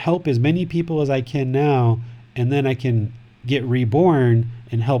that I can help as many people as I can now, and then I can get reborn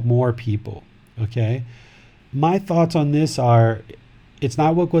and help more people. Okay? My thoughts on this are, it's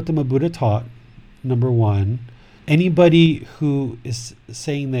not what Gautama Buddha taught, number one. Anybody who is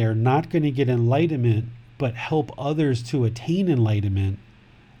saying they're not going to get enlightenment but help others to attain enlightenment,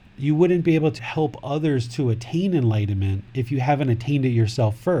 you wouldn't be able to help others to attain enlightenment if you haven't attained it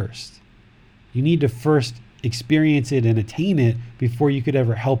yourself first. You need to first experience it and attain it before you could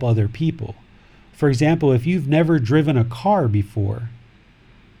ever help other people. For example, if you've never driven a car before,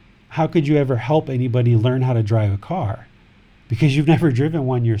 how could you ever help anybody learn how to drive a car? Because you've never driven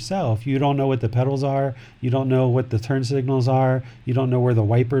one yourself. You don't know what the pedals are. You don't know what the turn signals are. You don't know where the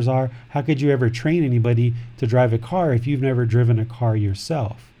wipers are. How could you ever train anybody to drive a car if you've never driven a car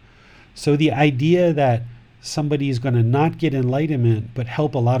yourself? So the idea that somebody is going to not get enlightenment but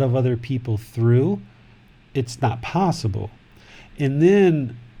help a lot of other people through, it's not possible. And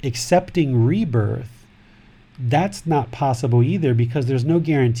then accepting rebirth, that's not possible either, because there's no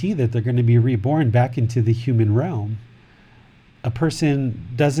guarantee that they're going to be reborn back into the human realm. A person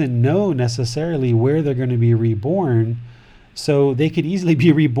doesn't know necessarily where they're going to be reborn, so they could easily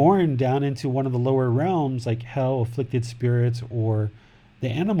be reborn down into one of the lower realms like hell, afflicted spirits, or the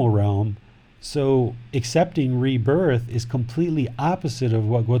animal realm. So accepting rebirth is completely opposite of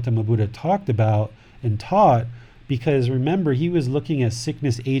what Gautama Buddha talked about and taught, because remember, he was looking at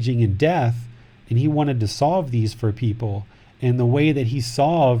sickness, aging, and death, and he wanted to solve these for people. And the way that he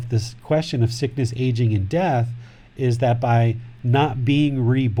solved this question of sickness, aging, and death is that by not being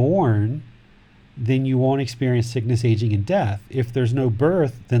reborn, then you won't experience sickness, aging, and death. If there's no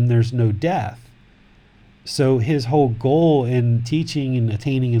birth, then there's no death. So his whole goal in teaching and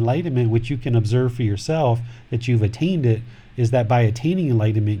attaining enlightenment, which you can observe for yourself that you've attained it, is that by attaining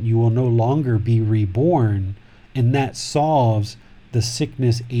enlightenment, you will no longer be reborn, and that solves the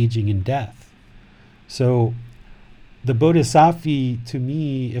sickness, aging, and death. So the bodhisattva, to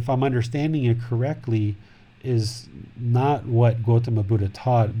me, if I'm understanding it correctly, is not what Gautama Buddha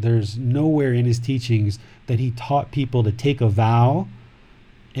taught. There's nowhere in his teachings that he taught people to take a vow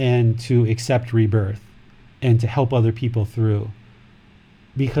and to accept rebirth and to help other people through,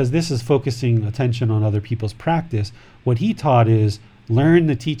 because this is focusing attention on other people's practice. What he taught is learn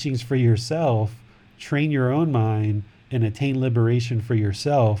the teachings for yourself, train your own mind and attain liberation for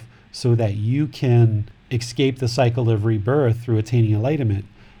yourself so that you can escape the cycle of rebirth through attaining enlightenment.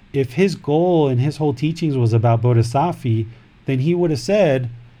 If his goal and his whole teachings was about bodhisattva, then he would have said,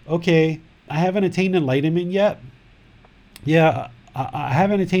 okay, I haven't attained enlightenment yet. Yeah, I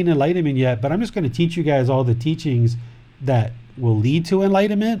haven't attained enlightenment yet, but I'm just going to teach you guys all the teachings that will lead to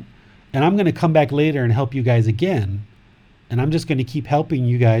enlightenment. And I'm going to come back later and help you guys again. And I'm just going to keep helping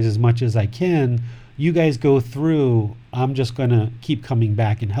you guys as much as I can. You guys go through, I'm just going to keep coming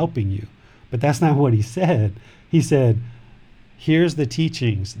back and helping you. But that's not what he said. He said, here's the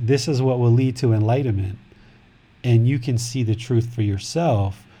teachings. This is what will lead to enlightenment. And you can see the truth for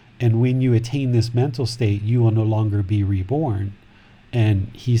yourself. And when you attain this mental state, you will no longer be reborn. And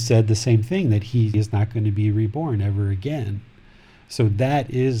he said the same thing, that he is not going to be reborn ever again. So that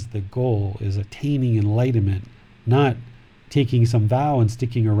is the goal, is attaining enlightenment, not taking some vow and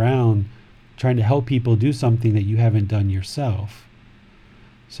sticking around trying to help people do something that you haven't done yourself.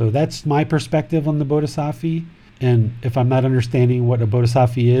 So that's my perspective on the bodhisattva. And if I'm not understanding what a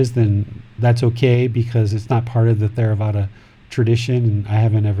bodhisattva is, then that's okay, because it's not part of the Theravada tradition and I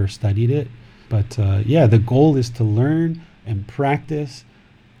haven't ever studied it. But yeah, the goal is to learn and practice,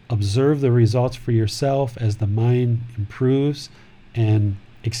 observe the results for yourself as the mind improves, and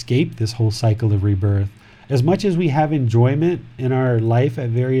escape this whole cycle of rebirth. As much as we have enjoyment in our life at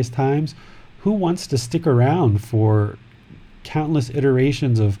various times, who wants to stick around for countless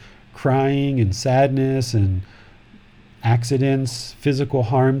iterations of crying and sadness and accidents, physical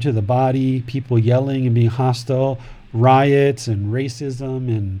harm to the body, people yelling and being hostile, riots and racism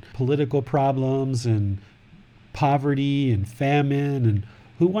and political problems and poverty and famine? And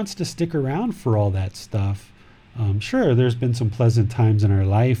who wants to stick around for all that stuff? Sure, there's been some pleasant times in our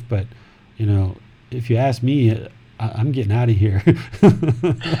life, but if you ask me, I'm getting out of here. I'm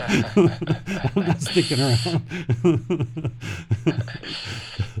not sticking around.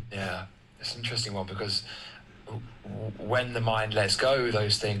 Yeah, it's an interesting one, because when the mind lets go,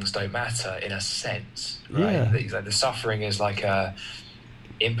 those things don't matter in a sense, right? Yeah. The suffering is like a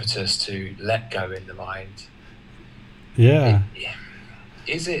impetus to let go in the mind. Yeah.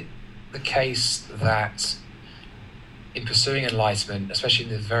 Is it the case that in pursuing enlightenment, especially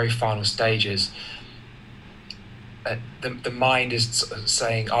in the very final stages, the mind is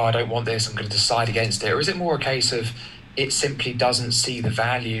saying, oh, I don't want this, I'm going to decide against it? Or is it more a case of it simply doesn't see the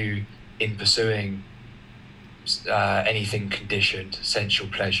value in pursuing anything conditioned, sensual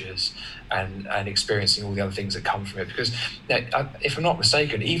pleasures, and experiencing all the other things that come from it? Because if I'm not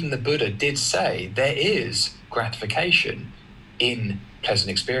mistaken, even the Buddha did say there is gratification in pleasant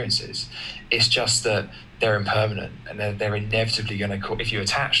experiences. It's just that they're impermanent, and they're inevitably going to, if you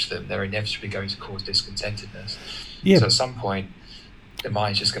attach to them, they're inevitably going to cause discontentedness. Yeah. So at some point, the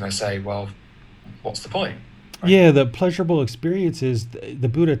mind's just going to say, well, what's the point? Right? Yeah, the pleasurable experiences, the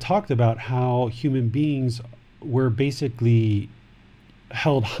Buddha talked about how human beings were basically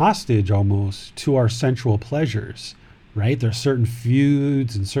held hostage almost to our sensual pleasures, right? There's certain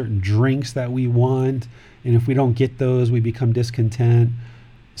foods and certain drinks that we want, and if we don't get those, we become discontent.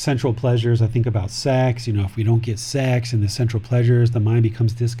 Sensual pleasures, I think about sex. If we don't get sex and the sensual pleasures, the mind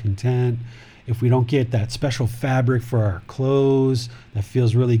becomes discontent. If we don't get that special fabric for our clothes that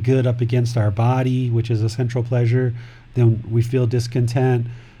feels really good up against our body, which is a sensual pleasure, then we feel discontent.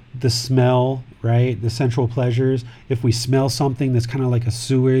 The smell, right? The sensual pleasures. If we smell something that's kind of like a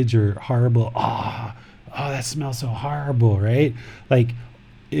sewage or horrible, oh, that smells so horrible, right? Like,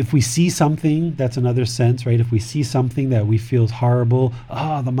 if we see something, that's another sense, right? If we see something that we feel is horrible,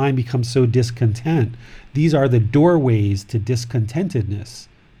 the mind becomes so discontent. These are the doorways to discontentedness.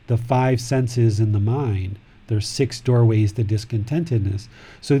 The 5 senses in the mind. There's 6 doorways to discontentedness.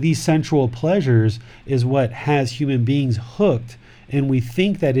 So these sensual pleasures is what has human beings hooked. And we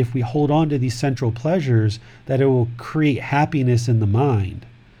think that if we hold on to these sensual pleasures, that it will create happiness in the mind.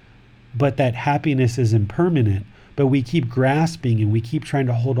 But that happiness is impermanent. But we keep grasping and we keep trying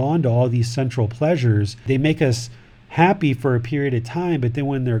to hold on to all these sensual pleasures. They make us happy for a period of time, but then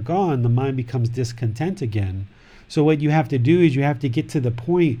when they're gone, the mind becomes discontent again. So what you have to do is you have to get to the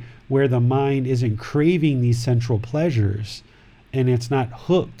point where the mind isn't craving these sensual pleasures and it's not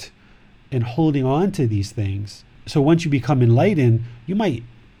hooked and holding on to these things. So once you become enlightened, you might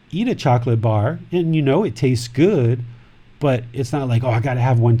eat a chocolate bar and it tastes good, but it's not like, I got to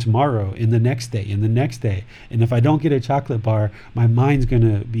have one tomorrow and the next day and the next day. And if I don't get a chocolate bar, my mind's going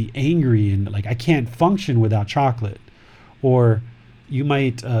to be angry and like I can't function without chocolate. Or you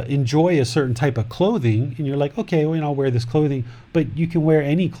might enjoy a certain type of clothing and you're like, okay, I'll wear this clothing, but you can wear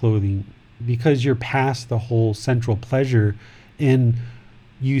any clothing because you're past the whole central pleasure and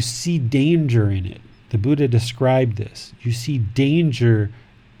you see danger in it. The Buddha described this. You see danger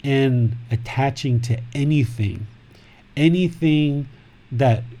in attaching to anything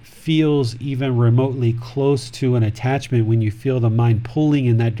that feels even remotely close to an attachment. When you feel the mind pulling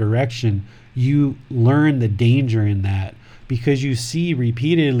in that direction, you learn the danger in that, because you see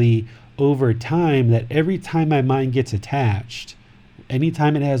repeatedly over time that every time my mind gets attached,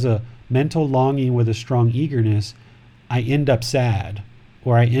 anytime it has a mental longing with a strong eagerness, I end up sad,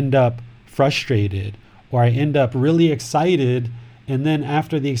 or I end up frustrated, or I end up really excited, and then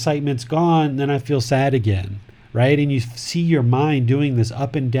after the excitement's gone, then I feel sad again, right? And you see your mind doing this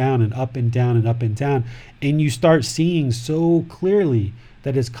up and down and up and down and up and down, and you start seeing so clearly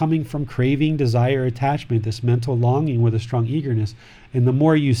that it's coming from craving, desire, attachment, this mental longing with a strong eagerness. And the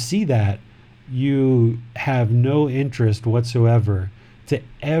more you see that, you have no interest whatsoever to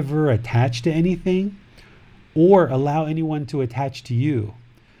ever attach to anything or allow anyone to attach to you.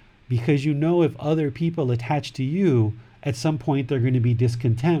 Because you know if other people attach to you, at some point they're going to be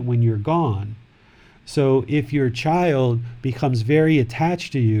discontent when you're gone. So if your child becomes very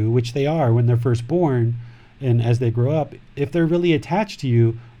attached to you, which they are when they're first born, and as they grow up, if they're really attached to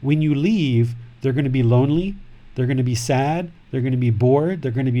you, when you leave, they're going to be lonely, they're going to be sad, they're going to be bored,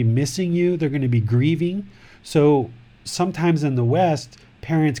 they're going to be missing you, they're going to be grieving. So sometimes in the West,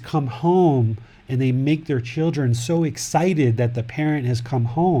 parents come home and they make their children so excited that the parent has come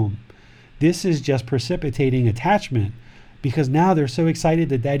home. This is just precipitating attachment, because now they're so excited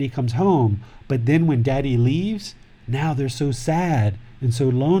that daddy comes home, but then when daddy leaves, now they're so sad and so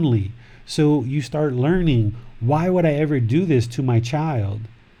lonely. So you start learning, why would I ever do this to my child?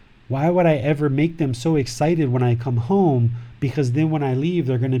 Why would I ever make them so excited when I come home? Because then when I leave,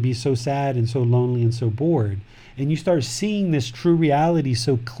 they're going to be so sad and so lonely and so bored. And you start seeing this true reality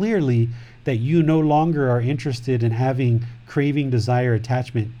so clearly that you no longer are interested in having craving, desire,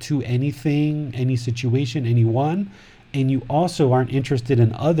 attachment to anything, any situation, anyone. And you also aren't interested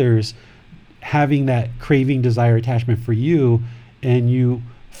in others having that craving, desire, attachment for you. And you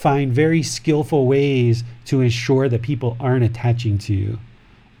find very skillful ways to ensure that people aren't attaching to you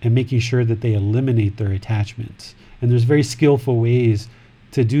and making sure that they eliminate their attachments. And there's very skillful ways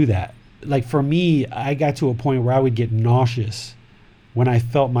to do that. Like for me, I got to a point where I would get nauseous when I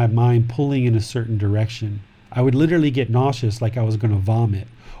felt my mind pulling in a certain direction. I would literally get nauseous, like I was going to vomit.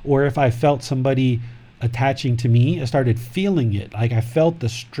 Or if I felt somebody attaching to me, I started feeling it. Like I felt the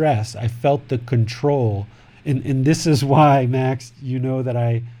stress, I felt the control. And this is why, Max, you know that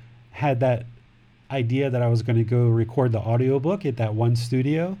I had that idea that I was going to go record the audiobook at that one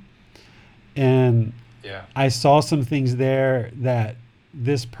studio. And I saw some things there that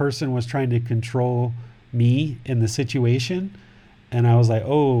this person was trying to control me in the situation. And I was like,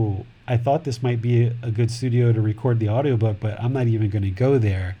 oh, I thought this might be a good studio to record the audiobook, but I'm not even going to go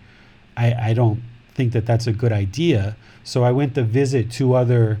there. I don't think that that's a good idea. So I went to visit 2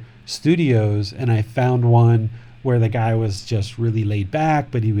 other studios, and I found one where the guy was just really laid back,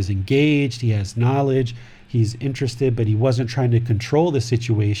 but he was engaged, he has knowledge, he's interested, but he wasn't trying to control the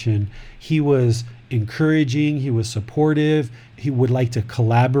situation. He was encouraging, he was supportive, he would like to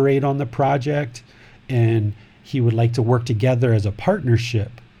collaborate on the project, and he would like to work together as a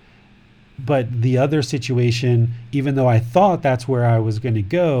partnership. But the other situation, even though I thought that's where I was going to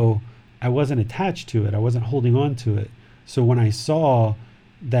go, I wasn't attached to it, I wasn't holding on to it. So when I saw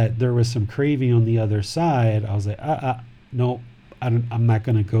that there was some craving on the other side, I was like, no, I'm not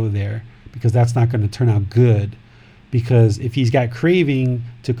going to go there, because that's not going to turn out good. Because if he's got craving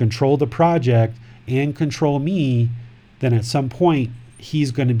to control the project and control me, then at some point he's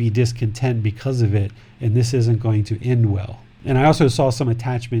going to be discontent because of it, and this isn't going to end well. And I also saw some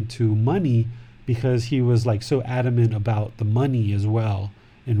attachment to money, because he was like so adamant about the money as well,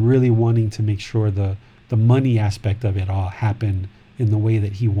 and really wanting to make sure the money aspect of it all happened in the way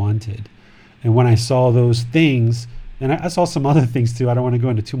that he wanted. And when I saw those things, and I saw some other things too, I don't want to go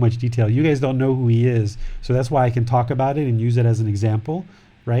into too much detail. You guys don't know who he is, so that's why I can talk about it and use it as an example,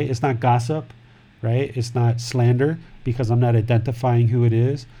 right? It's not gossip, right? It's not slander, because I'm not identifying who it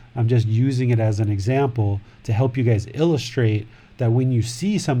is. I'm just using it as an example to help you guys illustrate that when you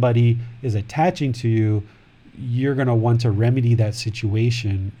see somebody is attaching to you, you're going to want to remedy that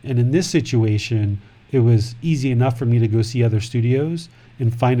situation. And in this situation, it was easy enough for me to go see other studios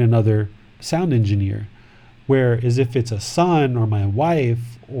and find another sound engineer. Whereas if it's a son or my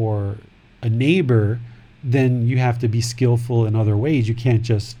wife or a neighbor, then you have to be skillful in other ways. You can't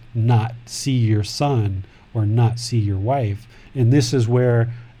just not see your son or not see your wife. And this is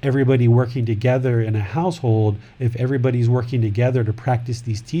where everybody working together in a household, if everybody's working together to practice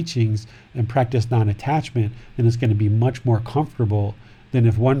these teachings and practice non-attachment, then it's going to be much more comfortable than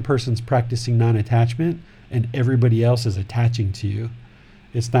if one person's practicing non-attachment and everybody else is attaching to you.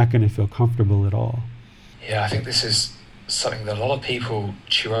 It's not going to feel comfortable at all. Yeah, I think this is something that a lot of people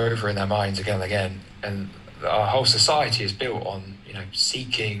chew over in their minds again and again. And our whole society is built on,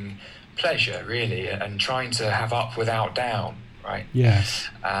 seeking pleasure, really, and trying to have up without down, right? Yes.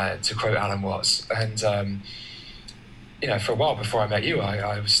 To quote Alan Watts. And, for a while before I met you,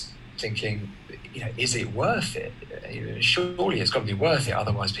 I was thinking, is it worth it? Surely it's got to be worth it,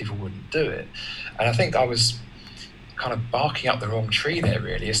 otherwise people wouldn't do it. And I think I was kind of barking up the wrong tree there,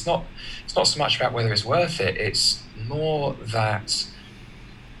 really. It's not so much about whether it's worth it, it's more that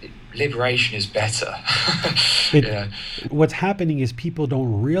liberation is better. What's happening is people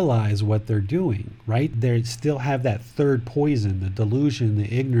don't realize what they're doing, right? They still have that third poison, the delusion,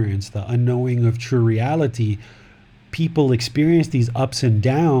 the ignorance, the unknowing of true reality. People experience these ups and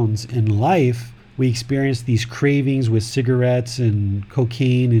downs in life. We experience these cravings with cigarettes and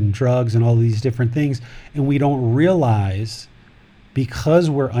cocaine and drugs and all these different things. And we don't realize, because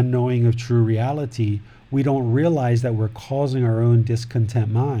we're unknowing of true reality, we don't realize that we're causing our own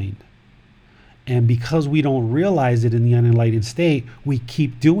discontent mind. And because we don't realize it in the unenlightened state, we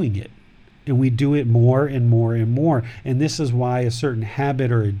keep doing it. And we do it more and more and more. And this is why a certain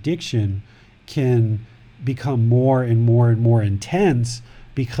habit or addiction can become more and more and more intense,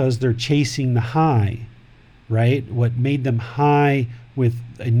 because they're chasing the high, right? What made them high with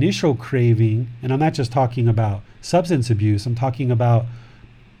initial craving, and I'm not just talking about substance abuse, I'm talking about,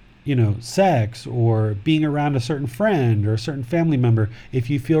 sex or being around a certain friend or a certain family member. If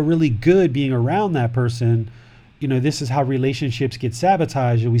you feel really good being around that person, this is how relationships get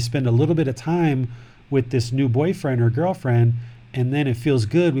sabotaged. And we spend a little bit of time with this new boyfriend or girlfriend, and then it feels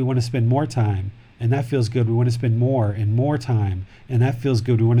good, we want to spend more time. And that feels good, we want to spend more and more time. And that feels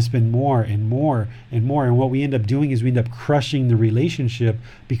good, we want to spend more and more and more. And what we end up doing is we end up crushing the relationship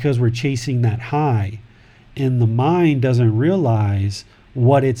because we're chasing that high. And the mind doesn't realize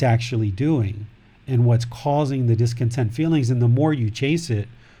what it's actually doing and what's causing the discontent feelings. And the more you chase it,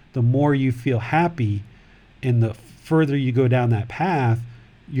 the more you feel happy. And the further you go down that path,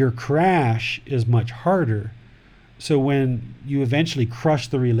 your crash is much harder. So when you eventually crush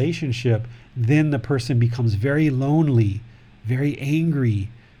the relationship, then the person becomes very lonely, very angry,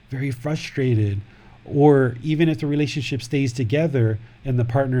 very frustrated. Or even if the relationship stays together and the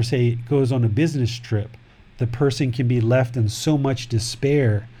partner, say, goes on a business trip, the person can be left in so much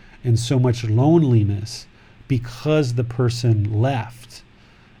despair and so much loneliness because the person left.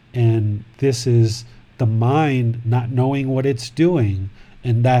 And this is the mind not knowing what it's doing.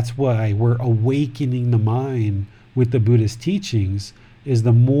 And that's why we're awakening the mind with the Buddhist teachings, is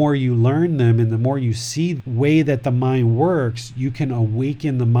the more you learn them and the more you see the way that the mind works, you can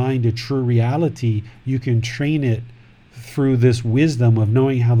awaken the mind to true reality. You can train it through this wisdom of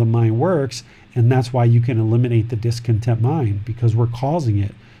knowing how the mind works. And that's why you can eliminate the discontent mind, because we're causing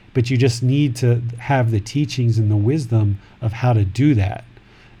it. But you just need to have the teachings and the wisdom of how to do that.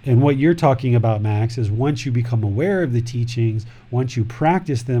 And what you're talking about, Max, is once you become aware of the teachings, once you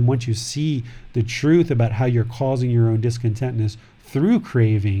practice them, once you see the truth about how you're causing your own discontentness through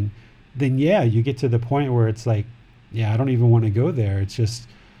craving, then you get to the point where it's like, I don't even want to go there. It's just,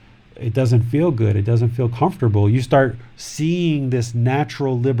 it doesn't feel good. It doesn't feel comfortable. You start seeing this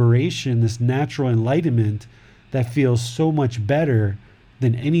natural liberation, this natural enlightenment that feels so much better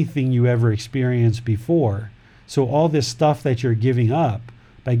than anything you ever experienced before. So all this stuff that you're giving up,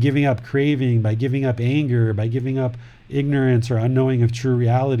 by giving up craving, by giving up anger, by giving up ignorance or unknowing of true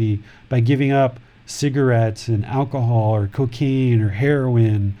reality, by giving up cigarettes and alcohol or cocaine or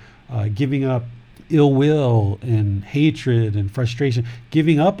heroin, giving up ill will and hatred and frustration,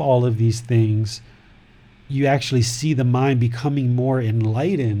 giving up all of these things, you actually see the mind becoming more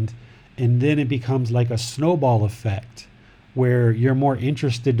enlightened. And then it becomes like a snowball effect where you're more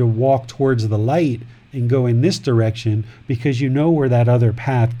interested to walk towards the light and go in this direction because you know where that other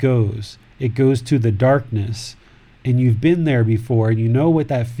path goes. It goes to the darkness, and you've been there before and you know what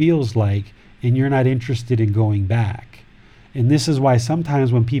that feels like, and you're not interested in going back. And this is why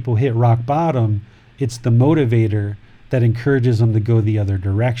sometimes when people hit rock bottom, it's the motivator that encourages them to go the other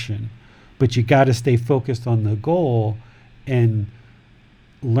direction. But you got to stay focused on the goal and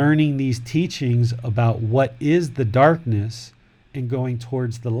learning these teachings about what is the darkness and going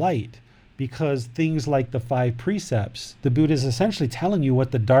towards the light. Because things like the 5 precepts, the Buddha is essentially telling you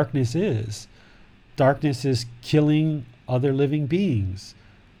what the darkness is. Darkness is killing other living beings,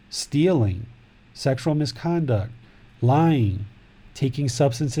 stealing, sexual misconduct, lying, taking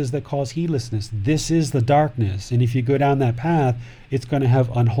substances that cause heedlessness. This is the darkness. And if you go down that path, it's going to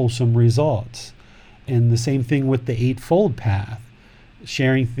have unwholesome results. And the same thing with the Eightfold Path.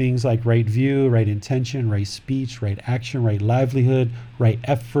 sharing things like right view, right intention, right speech, right action, right livelihood, right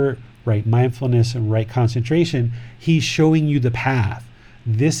effort, right mindfulness, and right concentration. He's showing you the path.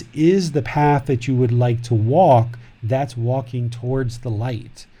 This is the path that you would like to walk. That's walking towards the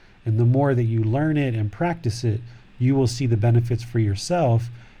light. And the more that you learn it and practice it, you will see the benefits for yourself,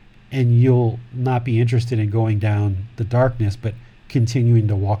 and you'll not be interested in going down the darkness, but continuing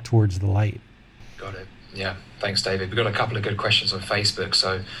to walk towards the light. Got it. Yeah. Thanks, David. We've got a couple of good questions on Facebook,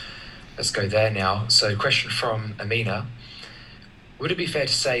 so let's go there now. So, question from Amina. Would it be fair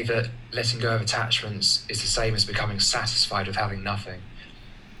to say that letting go of attachments is the same as becoming satisfied with having nothing,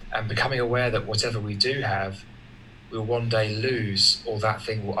 and becoming aware that whatever we do have, we'll one day lose, or that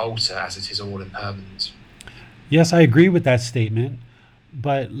thing will alter as it is all impermanent? Yes, I agree with that statement,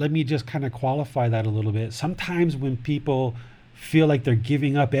 but let me just kind of qualify that a little bit. Sometimes when people feel like they're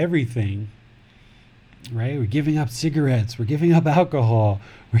giving up everything, right? We're giving up cigarettes, we're giving up alcohol,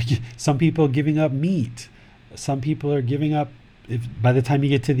 some people are giving up meat, some people are giving up, by the time you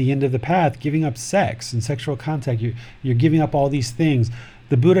get to the end of the path, giving up sex and sexual contact. You're giving up all these things.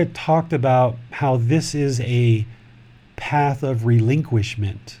 The Buddha talked about how this is a path of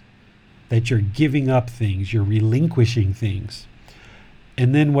relinquishment, that you're giving up things, you're relinquishing things.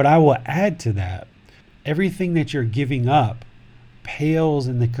 And then what I will add to that, everything that you're giving up pales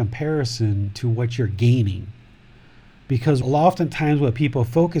in the comparison to what you're gaining. Because oftentimes what people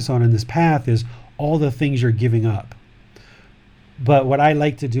focus on in this path is all the things you're giving up. But what I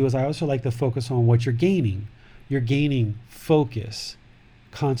like to do is I also like to focus on what you're gaining. You're gaining focus,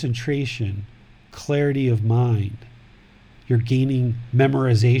 concentration, clarity of mind. You're gaining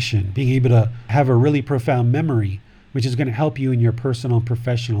memorization, being able to have a really profound memory, which is going to help you in your personal and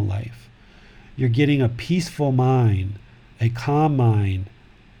professional life. You're getting a peaceful mind, a calm mind,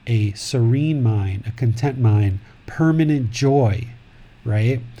 a serene mind, a content mind, permanent joy,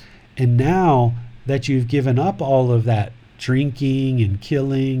 right? And now that you've given up all of that drinking and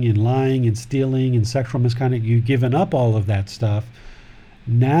killing and lying and stealing and sexual misconduct, you've given up all of that stuff.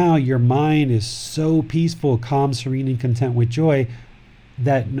 Now your mind is so peaceful, calm, serene, and content with joy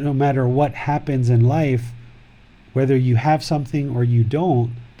that no matter what happens in life, whether you have something or you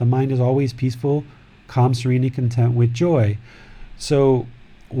don't, the mind is always peaceful, calm, serene, and content with joy. So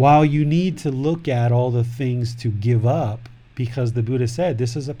while you need to look at all the things to give up, because the Buddha said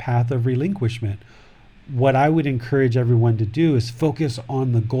this is a path of relinquishment, what I would encourage everyone to do is focus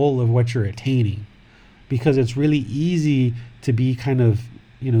on the goal of what you're attaining. Because it's really easy to be kind of,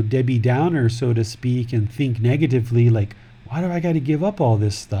 Debbie Downer, so to speak, and think negatively, like, why do I got to give up all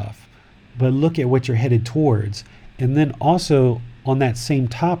this stuff? But look at what you're headed towards. And then also on that same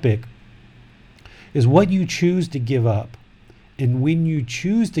topic is what you choose to give up. And when you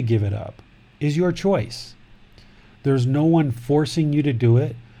choose to give it up is your choice. There's no one forcing you to do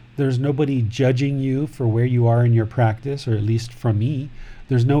it. There's nobody judging you for where you are in your practice, or at least from me.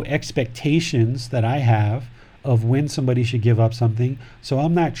 There's no expectations that I have of when somebody should give up something. So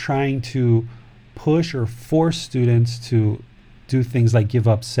I'm not trying to push or force students to do things like give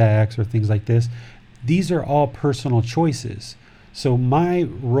up sex or things like this. These are all personal choices. So my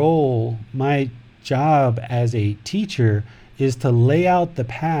role, my job as a teacher is to lay out the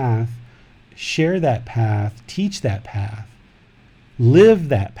path, share that path, teach that path, live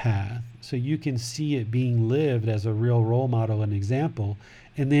that path, so you can see it being lived as a real role model and example.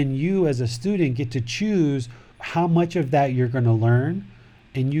 And then you as a student get to choose how much of that you're going to learn,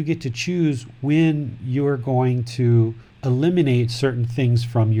 and you get to choose when you're going to eliminate certain things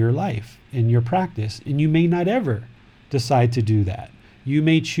from your life and your practice. And you may not ever decide to do that. You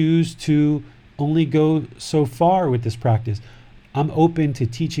may choose to only go so far with this practice. I'm open to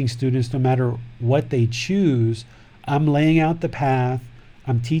teaching students no matter what they choose. I'm laying out the path,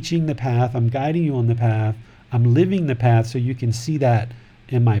 I'm teaching the path, I'm guiding you on the path, I'm living the path so you can see that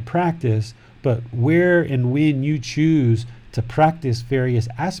in my practice. But where and when you choose to practice various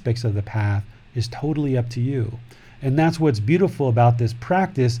aspects of the path is totally up to you. And that's what's beautiful about this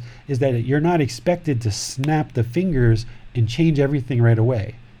practice, is that you're not expected to snap the fingers and change everything right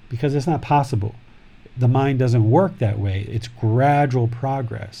away, because it's not possible. The mind doesn't work that way. It's gradual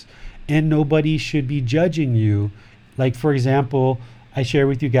progress. And nobody should be judging you. Like, for example, I share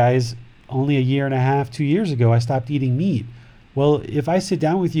with you guys, only a year and a half, 2 years ago, I stopped eating meat. Well, if I sit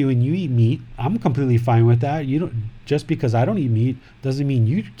down with you and you eat meat, I'm completely fine with that. You don't, just because I don't eat meat doesn't mean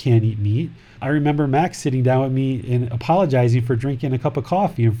you can't eat meat. I remember Max sitting down with me and apologizing for drinking a cup of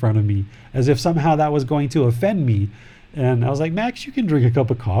coffee in front of me, as if somehow that was going to offend me. And I was like, Max, you can drink a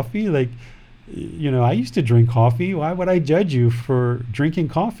cup of coffee. Like, I used to drink coffee. Why would I judge you for drinking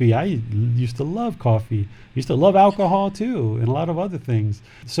coffee? I used to love coffee. Used to love alcohol too, and a lot of other things.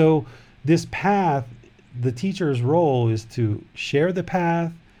 So this path, the teacher's role is to share the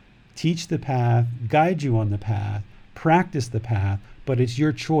path, teach the path, guide you on the path, practice the path, but it's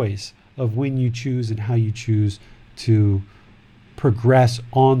your choice of when you choose and how you choose to progress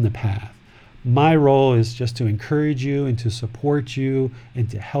on the path. My role is just to encourage you and to support you and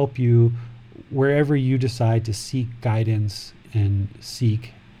to help you wherever you decide to seek guidance and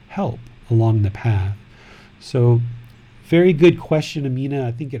seek help along the path. So, very good question, Amina.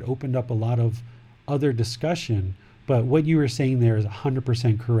 I think it opened up a lot of other discussion, but what you were saying there is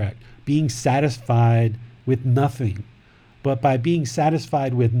 100% correct. Being satisfied with nothing. But by being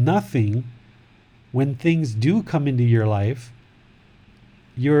satisfied with nothing, when things do come into your life,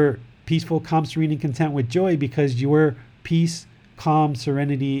 you're peaceful, calm, serene, and content with joy, because your peace, calm,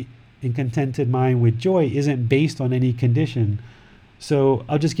 serenity, and contented mind with joy isn't based on any condition. So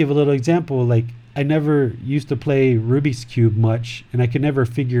I'll just give a little example. Like, I never used to play Rubik's Cube much, and I could never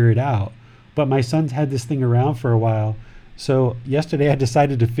figure it out. But my son's had this thing around for a while. So yesterday I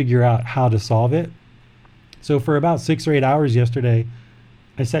decided to figure out how to solve it. So for about 6 or 8 hours yesterday,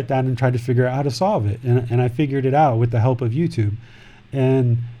 I sat down and tried to figure out how to solve it. And I figured it out with the help of YouTube.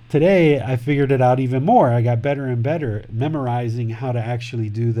 And today I figured it out even more. I got better and better memorizing how to actually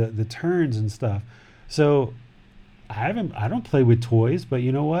do the turns and stuff. So I don't play with toys, but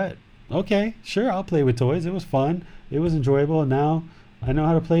you know what? Okay, sure, I'll play with toys. It was fun. It was enjoyable. And now I know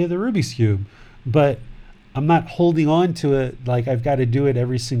how to play the Rubik's Cube. But I'm not holding on to it like I've got to do it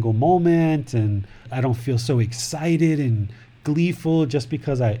every single moment, and I don't feel so excited and gleeful just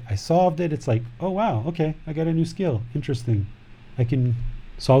because I solved it. It's like, oh wow, okay, I got a new skill. Interesting. I can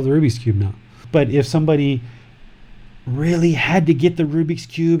solve the Rubik's Cube now. But if somebody really had to get the Rubik's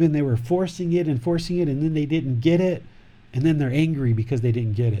Cube and they were forcing it and then they didn't get it, and then they're angry because they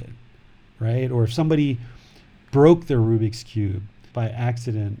didn't get it, right? Or if somebody broke their Rubik's Cube by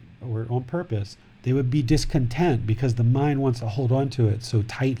accident or on purpose, they would be discontent because the mind wants to hold on to it so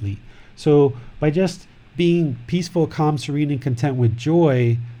tightly. So by just being peaceful, calm, serene, and content with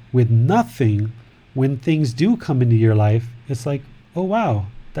joy, with nothing, when things do come into your life, it's like, oh wow,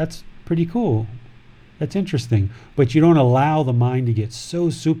 that's pretty cool. That's interesting. But you don't allow the mind to get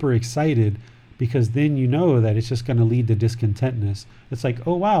so super excited, because then you know that it's just going to lead to discontentness. It's like,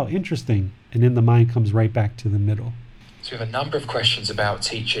 oh wow, interesting. And then the mind comes right back to the middle. So we have a number of questions about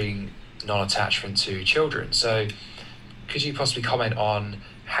teaching non-attachment to children. So could you possibly comment on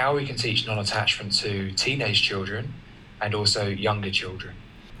how we can teach non-attachment to teenage children and also younger children?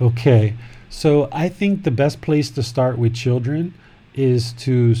 Okay, so I think the best place to start with children is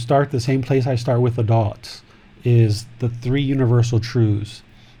to start the same place I start with adults, is the 3 universal truths.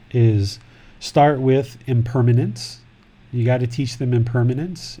 Is start with impermanence. You got to teach them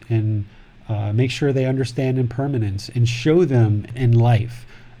impermanence and make sure they understand impermanence and show them in life.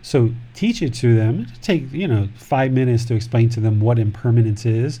 So teach it to them. Take 5 minutes to explain to them what impermanence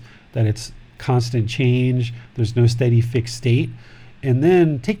is, that it's constant change, there's no steady fixed state. And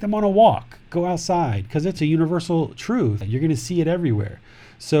then take them on a walk, go outside, because it's a universal truth. You're going to see it everywhere.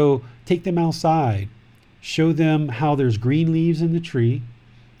 So take them outside, show them how there's green leaves in the tree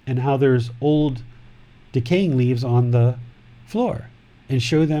and how there's old decaying leaves on the floor, and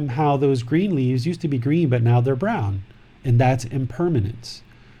show them how those green leaves used to be green, but now they're brown. And that's impermanence.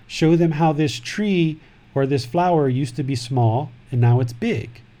 Show them how this tree or this flower used to be small and now it's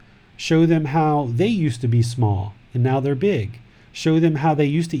big. Show them how they used to be small and now they're big. Show them how they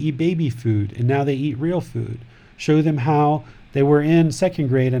used to eat baby food and now they eat real food. Show them how they were in 2nd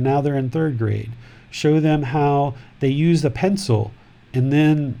grade and now they're in 3rd grade. Show them how they use a pencil and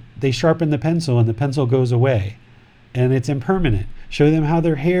then they sharpen the pencil and the pencil goes away and it's impermanent. Show them how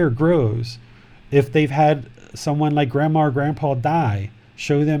their hair grows. If they've had someone like grandma or grandpa die,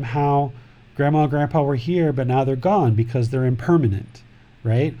 show them how grandma and grandpa were here, but now they're gone because they're impermanent,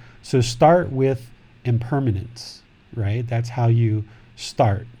 right? So start with impermanence, right? That's how you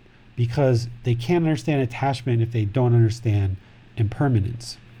start, because they can't understand attachment if they don't understand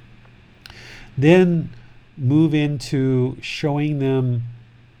impermanence. Then move into showing them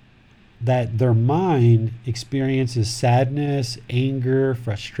that their mind experiences sadness, anger,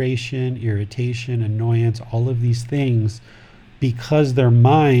 frustration, irritation, annoyance, all of these things because their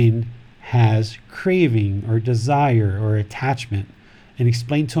mind has craving or desire or attachment. And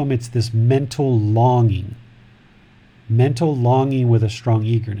explain to them it's this mental longing with a strong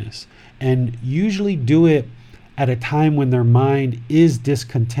eagerness. And usually do it at a time when their mind is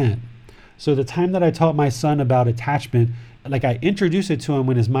discontent. So the time that I taught my son about attachment like I introduced it to him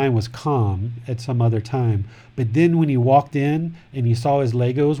when his mind was calm at some other time. But then when he walked in and he saw his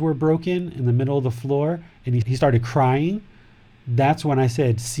Legos were broken in the middle of the floor and he started crying, that's when I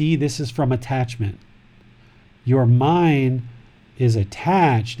said, see, this is from attachment. Your mind is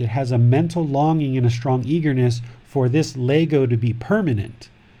attached. It has a mental longing and a strong eagerness for this Lego to be permanent.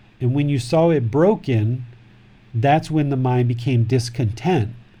 And when you saw it broken, that's when the mind became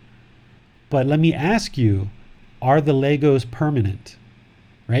discontent. But let me ask you, are the Legos permanent?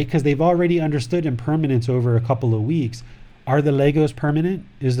 Right? Because they've already understood impermanence over a couple of weeks. Are the Legos permanent?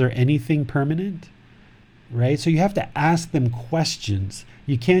 Is there anything permanent? Right? So you have to ask them questions.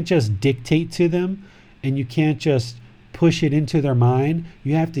 You can't just dictate to them, and you can't just push it into their mind.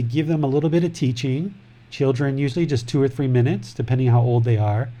 You have to give them a little bit of teaching. Children usually just 2 or 3 minutes, depending how old they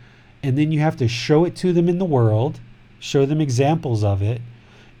are. And then you have to show it to them in the world, show them examples of it.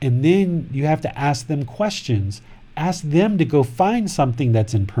 And then you have to ask them questions. Ask them to go find something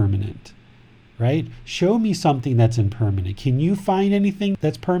that's impermanent, right? Show me something that's impermanent. Can you find anything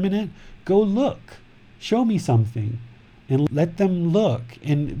that's permanent? Go look. Show me something. And let them look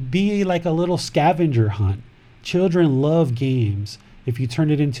and be like a little scavenger hunt. Children love games. If you turn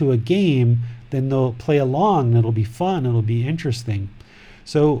it into a game, then they'll play along and it'll be fun, it'll be interesting.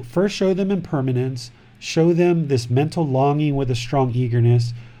 So first show them impermanence, show them this mental longing with a strong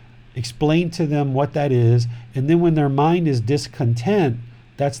eagerness, explain to them what that is, and then when their mind is discontent,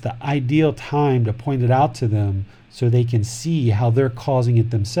 that's the ideal time to point it out to them so they can see how they're causing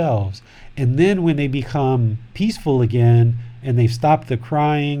it themselves. And then when they become peaceful again and they've stopped the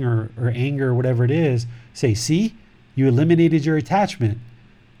crying or anger or whatever it is, say, see, you eliminated your attachment.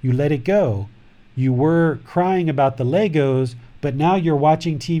 You let it go. You were crying about the Legos, but now you're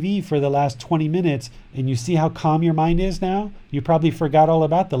watching TV for the last 20 minutes and you see how calm your mind is now? You probably forgot all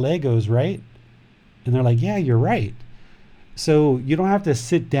about the Legos, right? And they're like, yeah, you're right. So you don't have to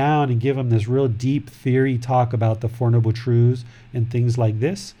sit down and give them this real deep theory talk about the Four Noble Truths and things like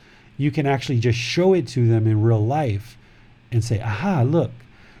this. You can actually just show it to them in real life and say, aha, look.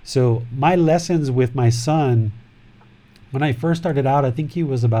 So my lessons with my son, when I first started out, I think he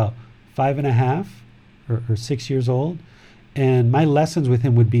was about 5.5 or 6 years old. And my lessons with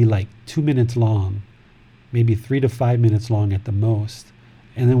him would be like 2 minutes long, maybe 3 to 5 minutes long at the most.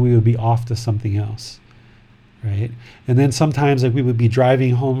 And then we would be off to something else, right? And then sometimes like we would be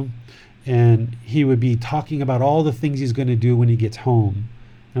driving home and he would be talking about all the things he's going to do when he gets home.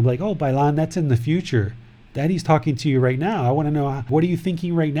 And I'm like, oh, Bailan, that's in the future. Daddy's talking to you right now. I want to know, what are you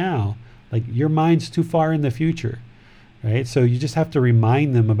thinking right now? Like your mind's too far in the future. Right? So you just have to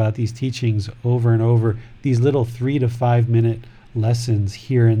remind them about these teachings over and over, these little 3 to 5 minute lessons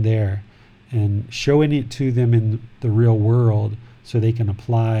here and there, and showing it to them in the real world so they can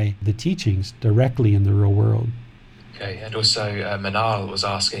apply the teachings directly in the real world. Okay, and also Manal was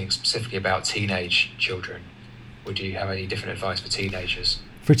asking specifically about teenage children. Would you have any different advice for teenagers?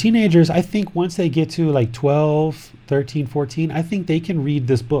 For teenagers, I think once they get to like 12, 13, 14, I think they can read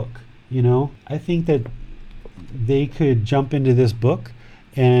this book. You know, I think that they could jump into this book,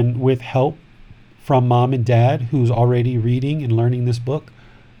 and with help from mom and dad who's already reading and learning this book,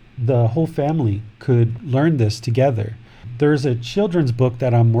 the whole family could learn this together. There's a children's book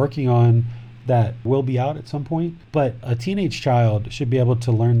that I'm working on that will be out at some point, but a teenage child should be able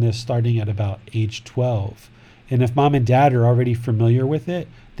to learn this starting at about age 12. And if mom and dad are already familiar with it,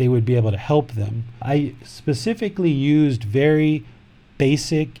 they would be able to help them. I specifically used very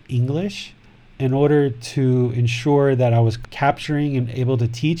basic English in order to ensure that I was capturing and able to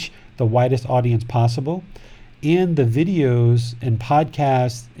teach the widest audience possible. And the videos and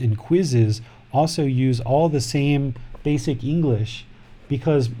podcasts and quizzes also use all the same basic English,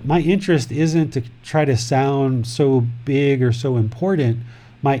 because my interest isn't to try to sound so big or so important.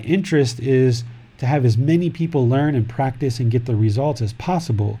 My interest is to have as many people learn and practice and get the results as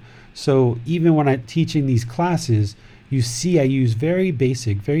possible. So even when I'm teaching these classes, you see I use very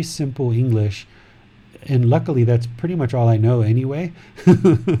basic, very simple English. And luckily, that's pretty much all I know anyway.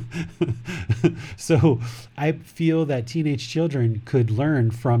 So I feel that teenage children could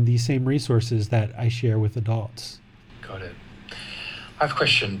learn from these same resources that I share with adults. Got it. I have a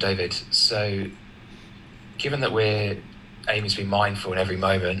question, David. So given that we're aiming to be mindful in every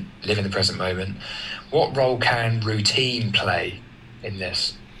moment, live in the present moment, what role can routine play in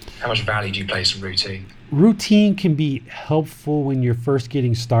this? How much value do you place on routine? Routine can be helpful when you're first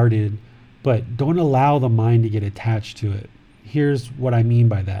getting started, but don't allow the mind to get attached to it. Here's what I mean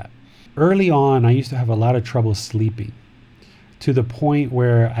by that. Early on, I used to have a lot of trouble sleeping, to the point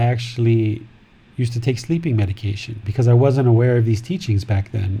where I actually used to take sleeping medication because I wasn't aware of these teachings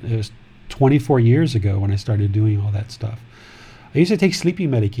back then. It was 24 years ago when I started doing all that stuff. I used to take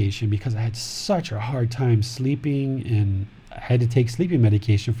sleeping medication because I had such a hard time sleeping, and I had to take sleeping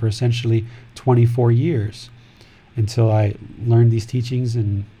medication for essentially 24 years until I learned these teachings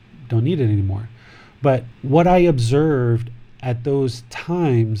and don't need it anymore. But what I observed at those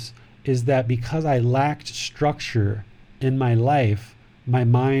times is that because I lacked structure in my life, my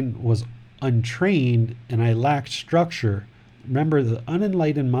mind was untrained and I lacked structure. Remember, the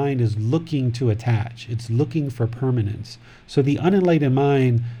unenlightened mind is looking to attach. It's looking for permanence. So the unenlightened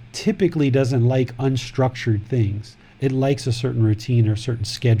mind typically doesn't like unstructured things. It likes a certain routine or a certain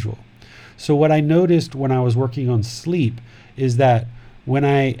schedule. So what I noticed when I was working on sleep is that when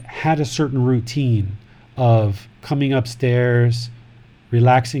I had a certain routine of coming upstairs,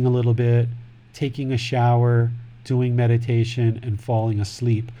 relaxing a little bit, taking a shower, doing meditation, and falling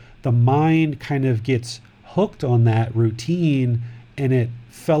asleep, the mind kind of gets hooked on that routine, and it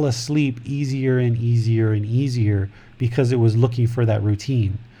fell asleep easier and easier and easier because it was looking for that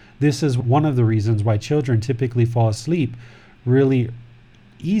routine. This is one of the reasons why children typically fall asleep really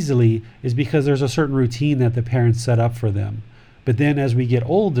easily, is because there's a certain routine that the parents set up for them. But then as we get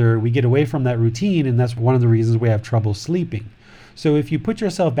older, we get away from that routine, and that's one of the reasons we have trouble sleeping. So if you put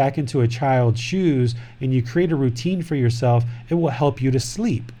yourself back into a child's shoes and you create a routine for yourself, it will help you to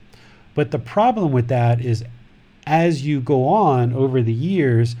sleep. But the problem with that is, as you go on over the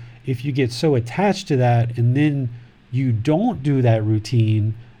years, if you get so attached to that and then you don't do that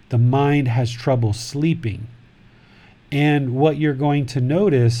routine, the mind has trouble sleeping. And what you're going to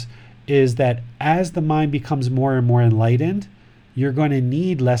notice is that as the mind becomes more and more enlightened, you're going to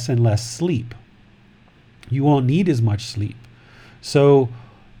need less and less sleep. You won't need as much sleep. So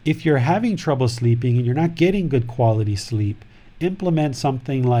if you're having trouble sleeping and you're not getting good quality sleep, implement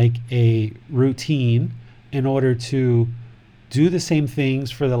something like a routine in order to do the same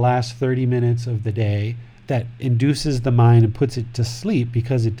things for the last 30 minutes of the day that induces the mind and puts it to sleep,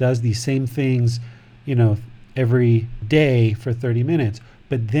 because it does these same things, every day for 30 minutes.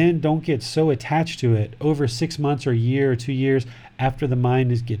 But then don't get so attached to it over 6 months or a year or 2 years after the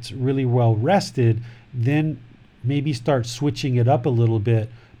mind gets really well rested. Then maybe start switching it up a little bit,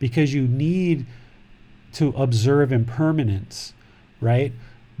 because you need to observe impermanence, right?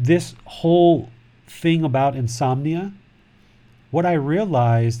 This whole thing about insomnia, what I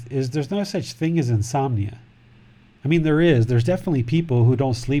realized is there's no such thing as insomnia. I mean, there's definitely people who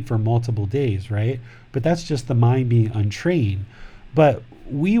don't sleep for multiple days, right? But that's just the mind being untrained. But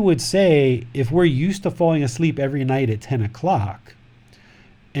we would say, if we're used to falling asleep every night at 10 o'clock,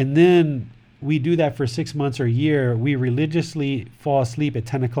 and then we do that for 6 months or a year, we religiously fall asleep at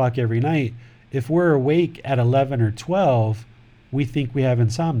 10 o'clock every night. If we're awake at 11 or 12, we think we have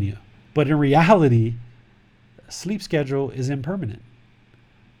insomnia. But in reality, sleep schedule is impermanent.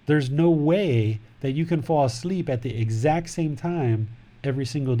 There's no way that you can fall asleep at the exact same time every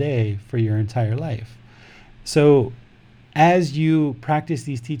single day for your entire life. So as you practice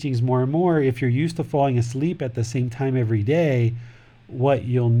these teachings more and more, if you're used to falling asleep at the same time every day, what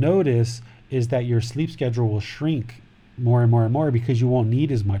you'll notice is that your sleep schedule will shrink more and more and more, because you won't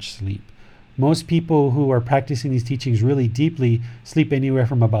need as much sleep. Most people who are practicing these teachings really deeply sleep anywhere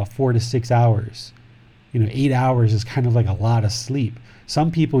from about 4 to 6 hours. 8 hours is kind of like a lot of sleep.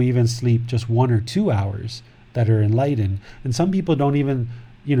 Some people even sleep just 1 or 2 hours that are enlightened. And some people don't even,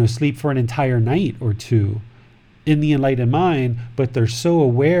 sleep for an entire night or two in the enlightened mind, but they're so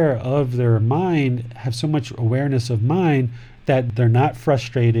aware of their mind, have so much awareness of mind, that they're not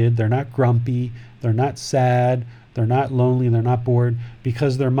frustrated, they're not grumpy, they're not sad, they're not lonely, they're not bored,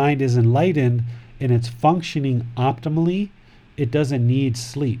 because their mind is enlightened and it's functioning optimally. It doesn't need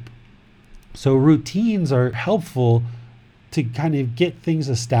sleep. So routines are helpful to kind of get things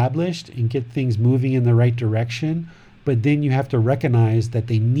established and get things moving in the right direction, but then you have to recognize that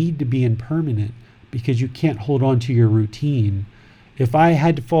they need to be impermanent, because you can't hold on to your routine. If I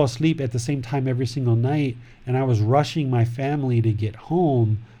had to fall asleep at the same time every single night and I was rushing my family to get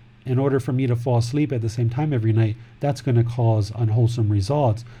home in order for me to fall asleep at the same time every night, that's going to cause unwholesome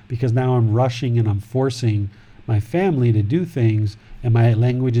results, because now I'm rushing and I'm forcing my family to do things, and my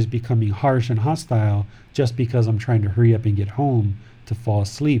language is becoming harsh and hostile just because I'm trying to hurry up and get home to fall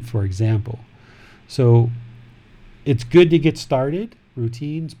asleep, for example. So it's good to get started,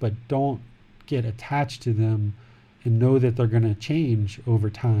 routines, but don't get attached to them, and know that they're going to change over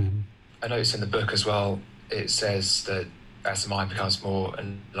time. I noticed in the book as well, it says that as the mind becomes more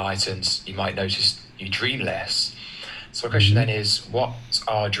enlightened, you might notice you dream less. So my question then is, what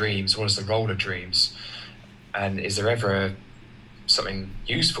are dreams? What is the role of dreams? And is there ever something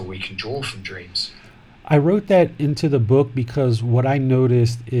useful we can draw from dreams? I wrote that into the book because what I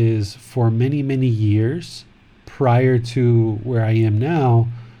noticed is for many, many years prior to where I am now,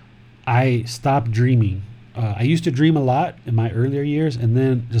 I stopped dreaming. I used to dream a lot in my earlier years, and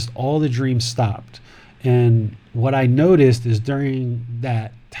then just all the dreams stopped. And what I noticed is during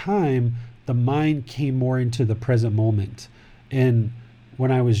that time, the mind came more into the present moment. And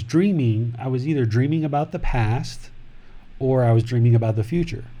when I was dreaming, I was either dreaming about the past or I was dreaming about the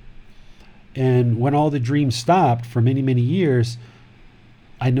future. And when all the dreams stopped for many, many years,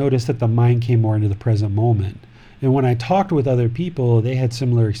 I noticed that the mind came more into the present moment. And when I talked with other people, they had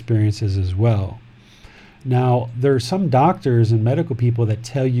similar experiences as well. Now, there are some doctors and medical people that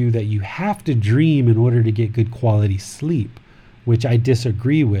tell you that you have to dream in order to get good quality sleep, which I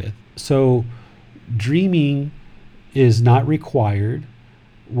disagree with. So dreaming is not required.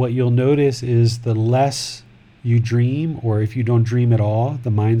 What you'll notice is the less you dream, or if you don't dream at all,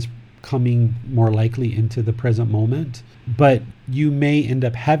 the mind's coming more likely into the present moment. But you may end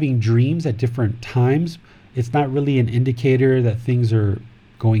up having dreams at different times. It's not really an indicator that things are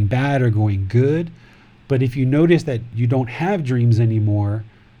going bad or going good. But if you notice that you don't have dreams anymore,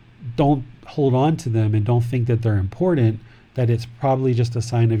 don't hold on to them and don't think that they're important, that it's probably just a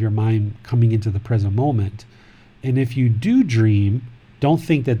sign of your mind coming into the present moment. And if you do dream, don't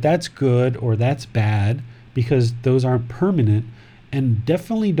think that that's good or that's bad, because those aren't permanent. And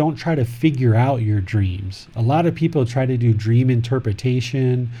definitely don't try to figure out your dreams. A lot of people try to do dream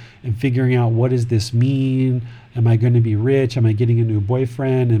interpretation and figuring out, what does this mean? Am I going to be rich? Am I getting a new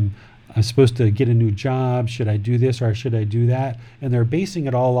boyfriend? And I'm supposed to get a new job. Should I do this or should I do that? And they're basing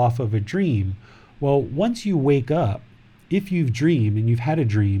it all off of a dream. Well, once you wake up, if you've dreamed and you've had a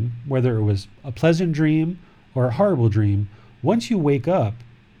dream, whether it was a pleasant dream or a horrible dream, once you wake up,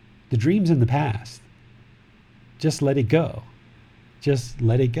 the dream's in the past. Just let it go. Just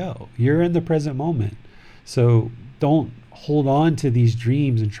let it go. You're in the present moment. So don't hold on to these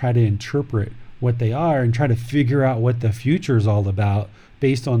dreams and try to interpret what they are and try to figure out what the future is all about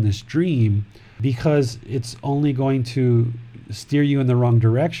based on this dream, because it's only going to steer you in the wrong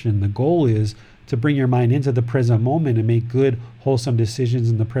direction. The goal is to bring your mind into the present moment and make good, wholesome decisions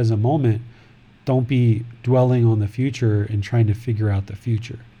in the present moment. Don't be dwelling on the future and trying to figure out the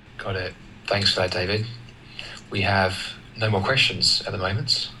future. Got it. Thanks for that, David. We have no more questions at the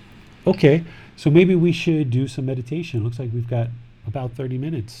moment. Okay, so maybe we should do some meditation. Looks like we've got about 30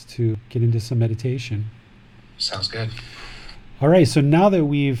 minutes to get into some meditation. Sounds good. All right, so now that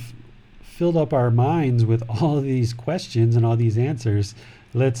we've filled up our minds with all of these questions and all these answers,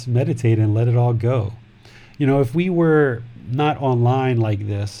 let's meditate and let it all go. You know, if we were not online like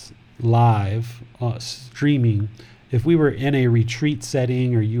this, live, streaming, if we were in a retreat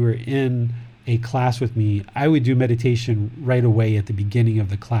setting or you were in a class with me, I would do meditation right away at the beginning of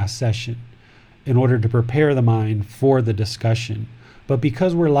the class session in order to prepare the mind for the discussion. But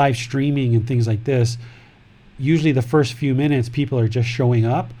because we're live streaming and things like this, usually the first few minutes people are just showing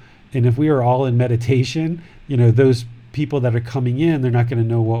up. And if we are all in meditation, you know, those people that are coming in, they're not going to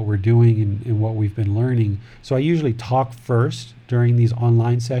know what we're doing and what we've been learning. So I usually talk first during these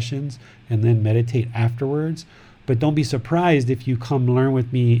online sessions and then meditate afterwards. But don't be surprised if you come learn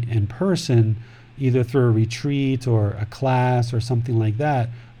with me in person, either through a retreat or a class or something like that,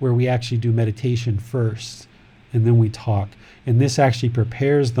 where we actually do meditation first and then we talk. And this actually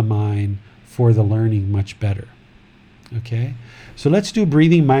prepares the mind for the learning much better. Okay? So let's do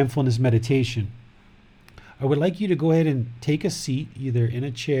breathing mindfulness meditation. I would like you to go ahead and take a seat, either in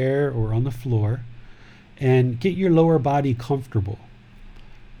a chair or on the floor, and get your lower body comfortable.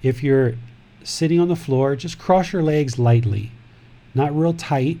 If you're sitting on the floor, just cross your legs lightly, not real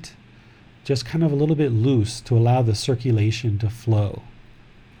tight, just kind of a little bit loose to allow the circulation to flow,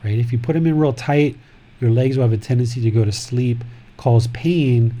 right? If you put them in real tight, your legs will have a tendency to go to sleep, cause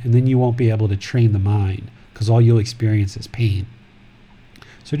pain, and then you won't be able to train the mind because all you'll experience is pain.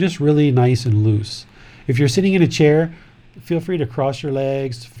 So just really nice and loose. If you're sitting in a chair, feel free to cross your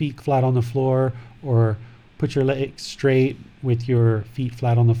legs, feet flat on the floor, or put your legs straight with your feet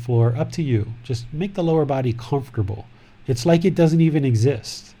flat on the floor. Up to you. Just make the lower body comfortable. It's like it doesn't even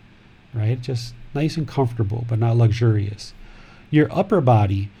exist, right? Just nice and comfortable, but not luxurious. Your upper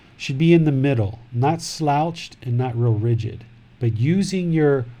body should be in the middle, not slouched and not real rigid, but using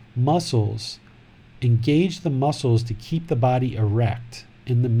your muscles, engage the muscles to keep the body erect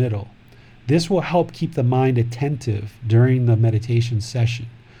in the middle. This will help keep the mind attentive during the meditation session.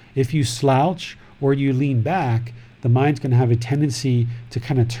 If you slouch or you lean back, the mind's going to have a tendency to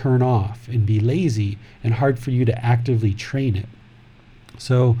kind of turn off and be lazy and hard for you to actively train it.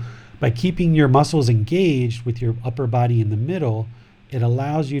 So by keeping your muscles engaged with your upper body in the middle it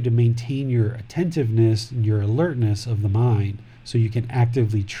allows you to maintain your attentiveness and your alertness of the mind so you can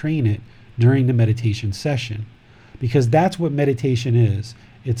actively train it during the meditation session. Because that's what meditation is.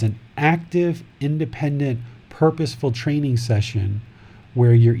 It's an active, independent, purposeful training session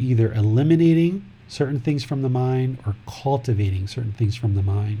where you're either eliminating certain things from the mind or cultivating certain things from the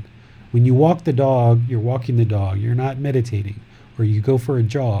mind. When you walk the dog, you're walking the dog, you're not meditating. Or you go for a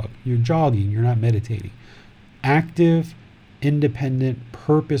jog, you're jogging, you're not meditating. Active, independent,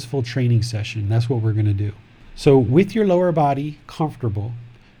 purposeful training session. That's what we're going to do. So with your lower body comfortable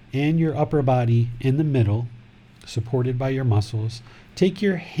and your upper body in the middle, supported by your muscles, take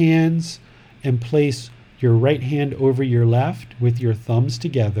your hands and place your right hand over your left with your thumbs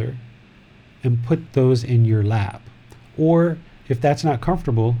together and put those in your lap. Or if that's not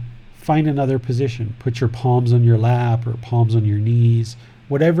comfortable, find another position. Put your palms on your lap or palms on your knees,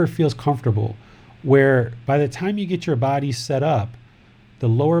 whatever feels comfortable, where by the time you get your body set up, the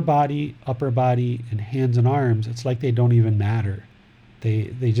lower body, upper body, and hands and arms, it's like they don't even matter.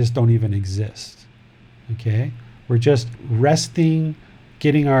 They just don't even exist. Okay? We're just resting,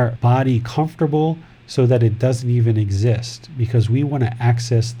 getting our body comfortable so that it doesn't even exist, because we want to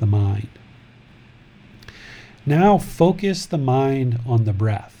access the mind. Now focus the mind on the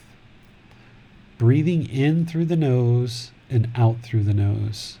breath. Breathing in through the nose and out through the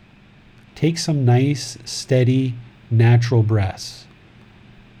nose. Take some nice, steady, natural breaths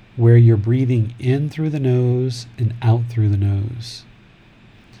where you're breathing in through the nose and out through the nose.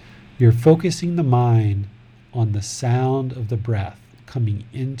 You're focusing the mind on the sound of the breath coming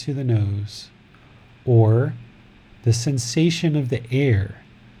into the nose, or the sensation of the air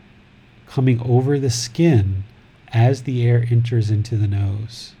coming over the skin as the air enters into the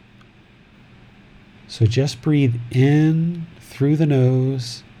nose. So just breathe in through the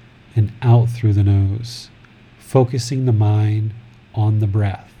nose and out through the nose, focusing the mind on the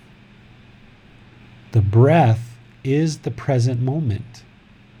breath. The breath is the present moment.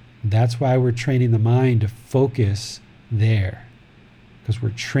 That's why we're training the mind to focus there, because we're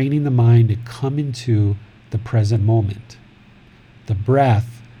training the mind to come into the present moment. The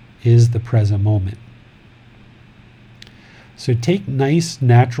breath is the present moment. So take nice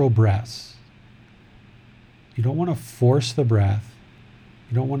natural breaths. You don't want to force the breath.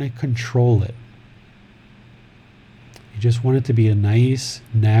 You don't want to control it. You just want it to be a nice,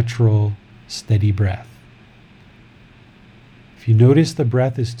 natural, steady breath. If you notice the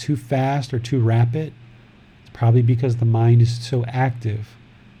breath is too fast or too rapid, it's probably because the mind is so active.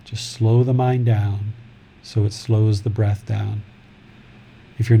 Just slow the mind down so it slows the breath down.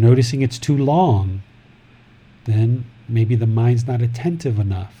 If you're noticing it's too long, then maybe the mind's not attentive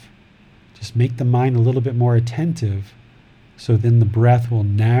enough. Just make the mind a little bit more attentive, so then the breath will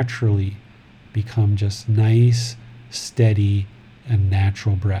naturally become just nice, steady, and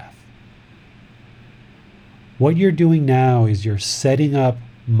natural breath. What you're doing now is you're setting up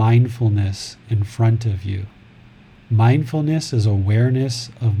mindfulness in front of you. Mindfulness is awareness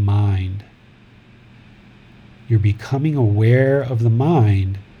of mind. You're becoming aware of the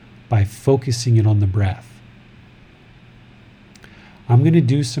mind by focusing it on the breath. I'm going to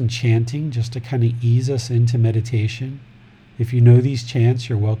do some chanting just to kind of ease us into meditation. If you know these chants,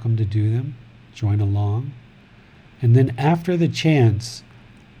 you're welcome to do them. Join along. And then after the chants,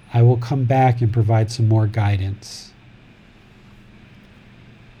 I will come back and provide some more guidance.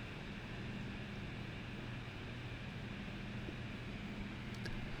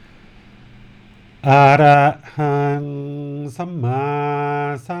 Arahang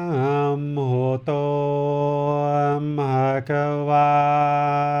Samma Sambuddho Bhagava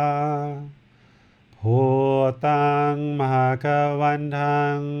Bhutang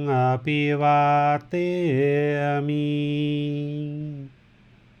Bhagavantang Apivateyami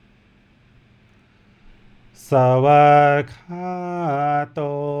Savakhato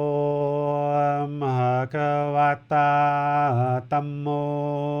Bhagavata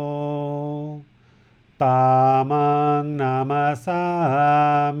Tammo Tamang Namasami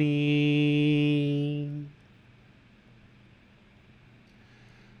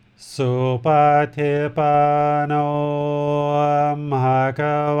Supatipano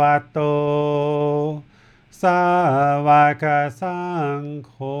Bhagavato Savaka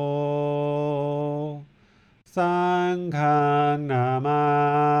Sankho Sanghang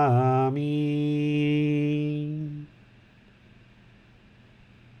Namami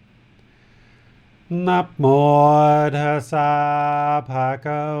Namo Tassa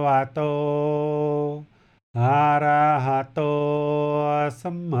Bhagavato Arahato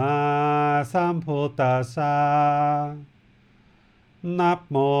Samma Sambuddhassa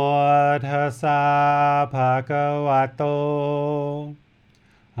Namo Tassa Bhagavato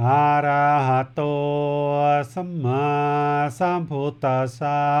Arahato Samma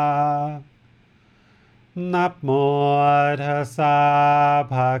Sambuddhassa. Namo tassa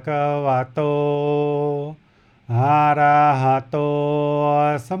bhagavato arahato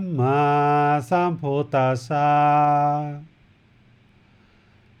samma sambuddhassa.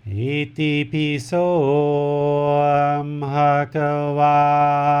 Iti piso bhagava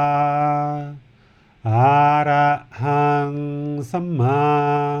arahang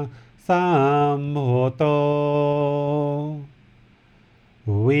samma sambuddho.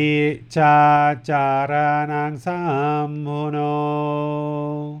 Vicacaranang sammuno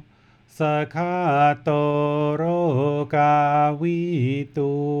sakhatoro kavitu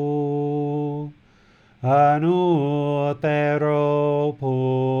anutero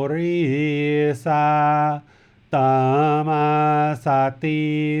purisa tamasati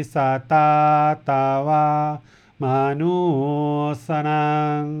satatawa manusanang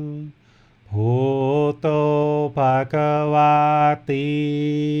Bhuto Bhagavati.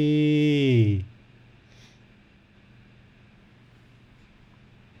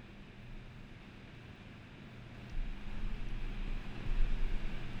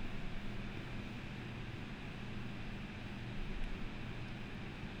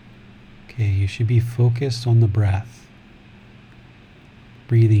 Okay, you should be focused on the breath.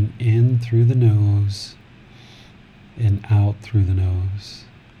 Breathing in through the nose and out through the nose.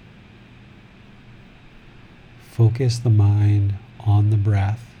 Focus the mind on the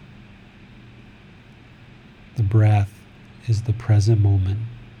breath. The breath is the present moment.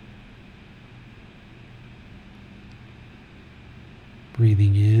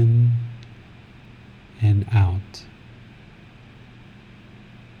 Breathing in and out.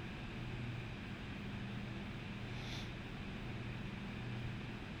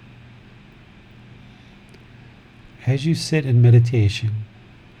 As you sit in meditation,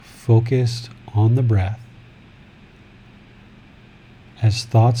 focused on the breath, as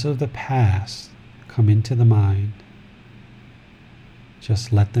thoughts of the past come into the mind,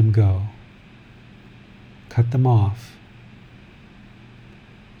 just let them go. Cut them off.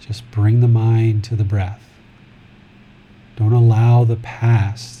 Just bring the mind to the breath. Don't allow the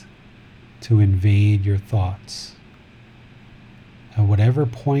past to invade your thoughts. At whatever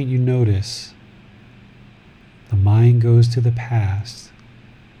point you notice the mind goes to the past,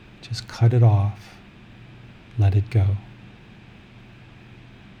 just cut it off. Let it go.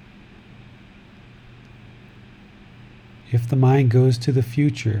 If the mind goes to the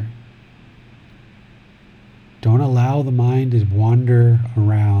future, don't allow the mind to wander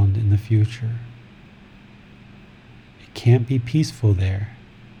around in the future. It can't be peaceful there.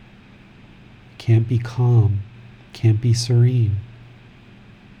 It can't be calm. It can't be serene.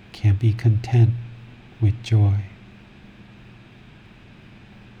 It can't be content with joy.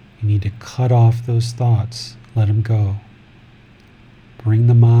 You need to cut off those thoughts. Let them go. Bring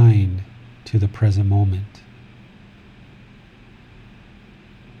the mind to the present moment.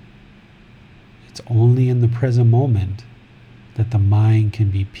 It's only in the present moment that the mind can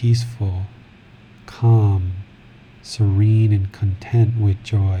be peaceful, calm, serene, and content with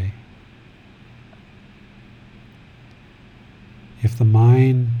joy. If the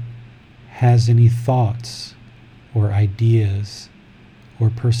mind has any thoughts or ideas or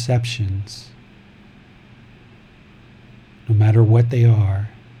perceptions, no matter what they are,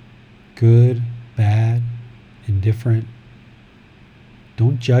 good, bad, indifferent,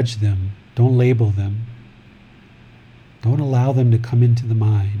 don't judge them. Don't label them. Don't allow them to come into the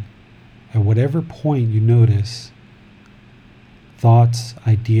mind. At whatever point you notice thoughts,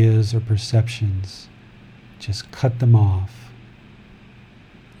 ideas, or perceptions, just cut them off.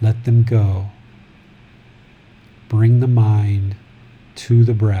 Let them go. Bring the mind to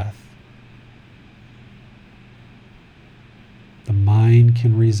the breath. The mind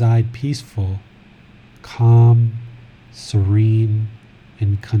can reside peaceful, calm, serene,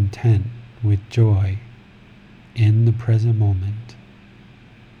 and content with joy in the present moment.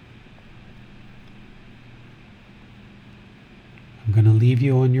 I'm going to leave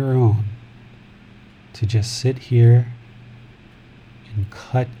you on your own to just sit here and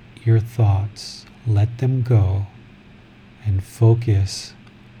cut your thoughts, let them go, and focus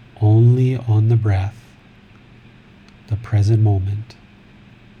only on the breath, the present moment.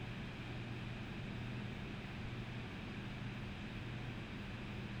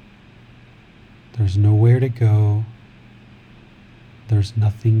 There's nowhere to go. There's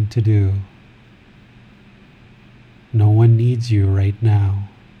nothing to do. No one needs you right now.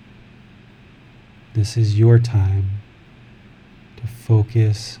 This is your time to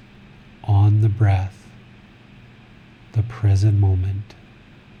focus on the breath, the present moment.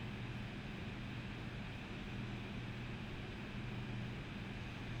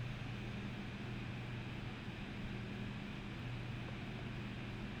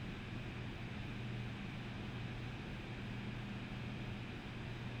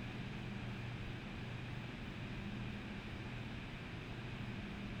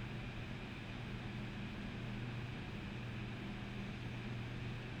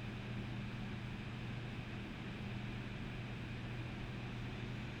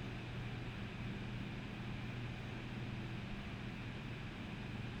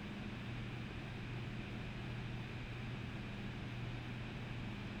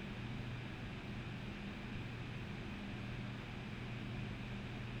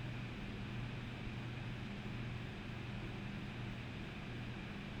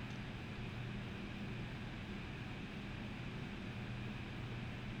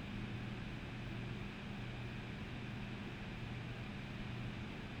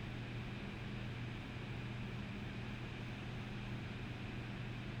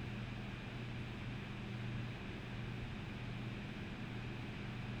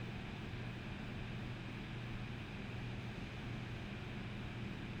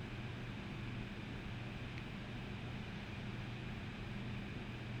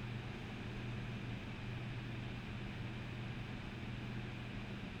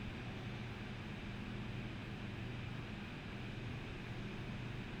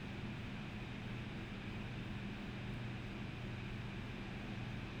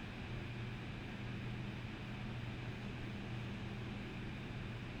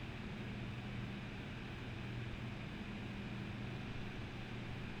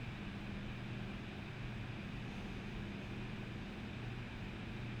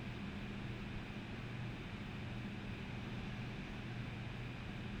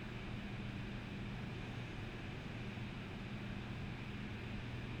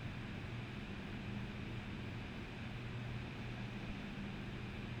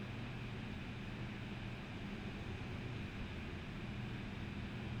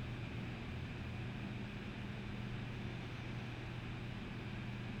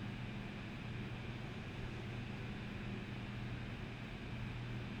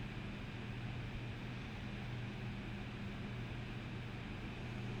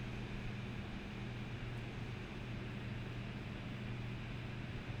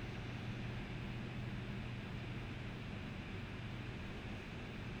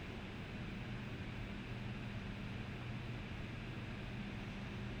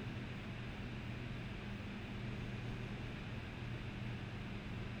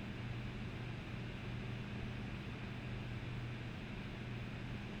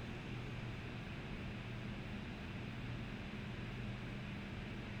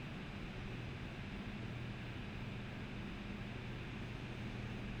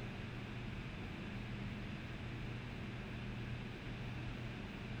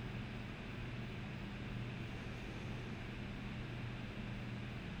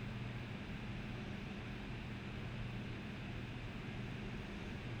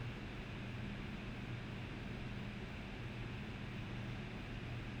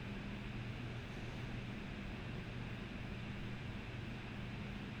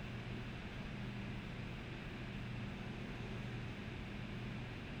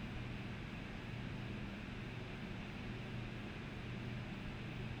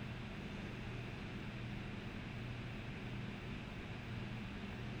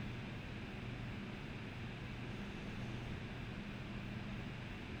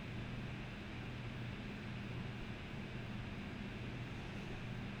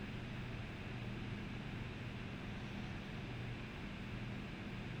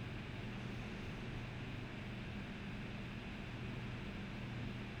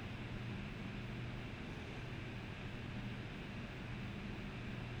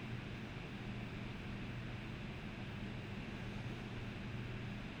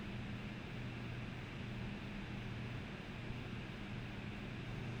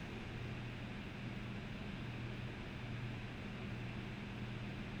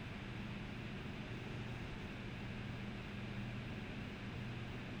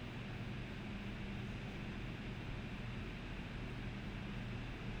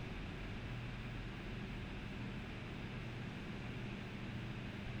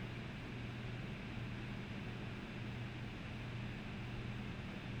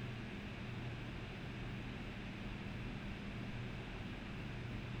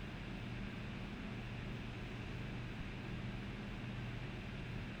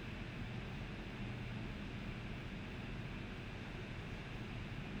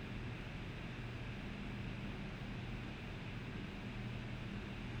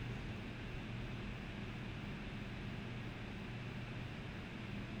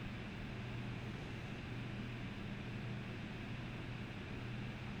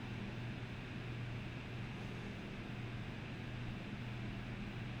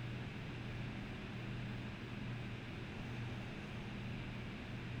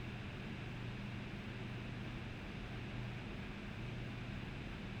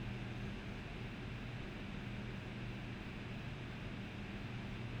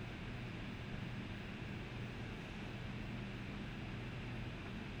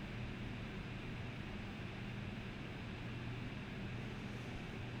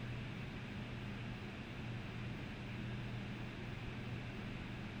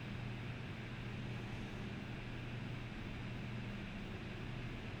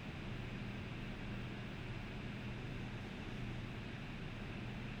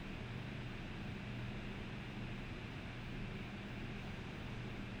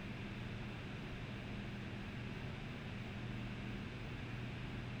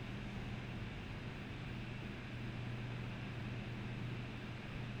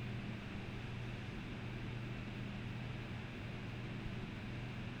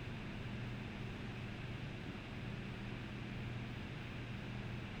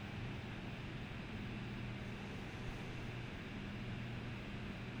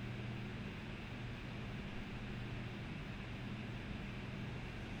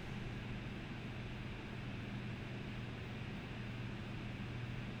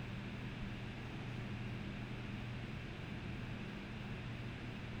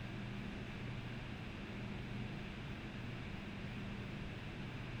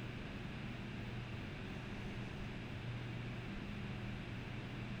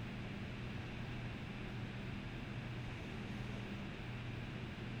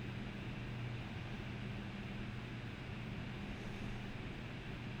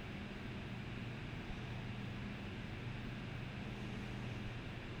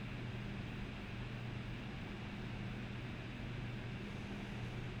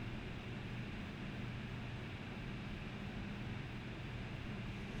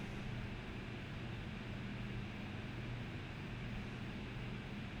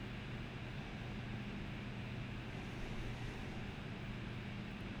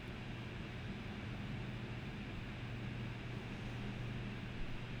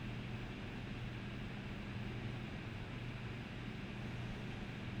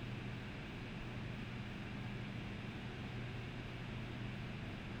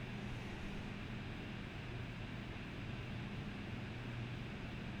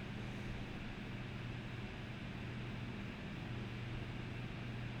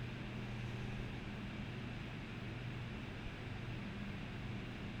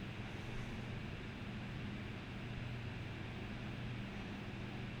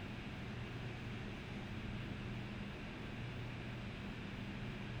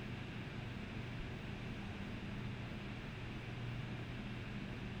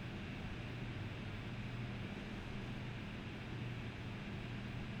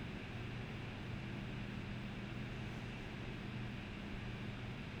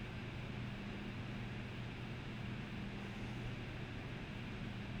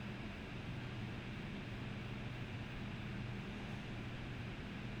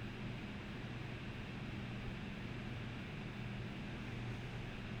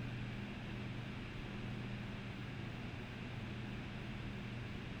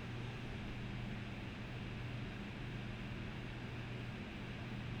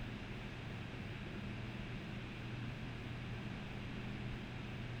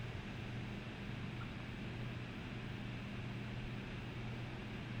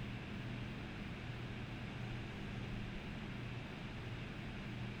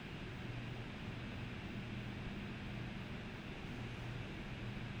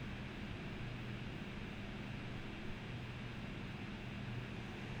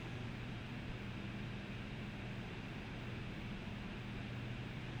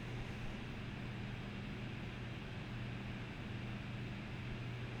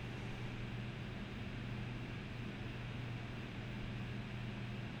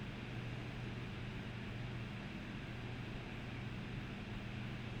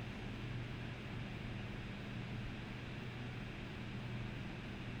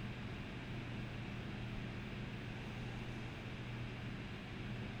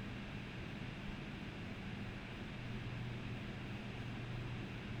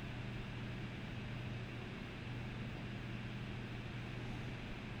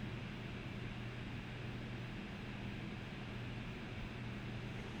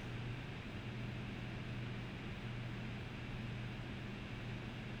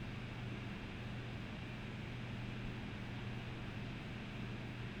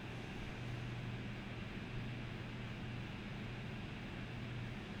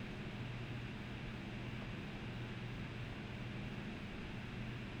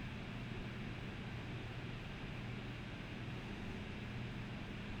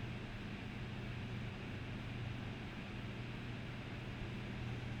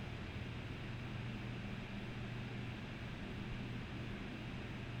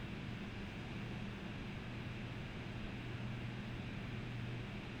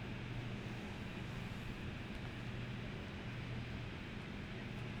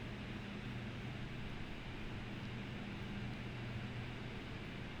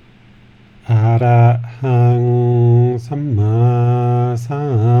 ระหังสัมมาสั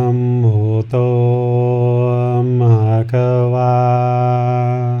มพุทโธมหะคะวา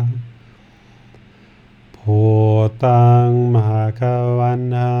พุทธังมหะคะวัน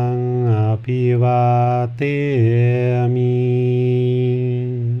ตังอภิวาเทมิ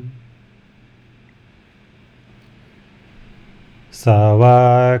สวา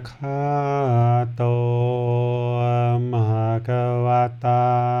กขาโตมหะคะวะตา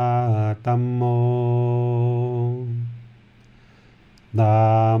ธัมโมธั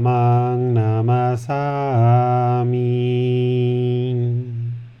มมังนามัสสามิ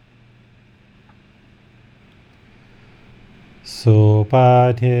สุป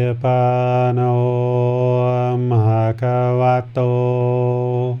ฏิปันโนภะคะวะโต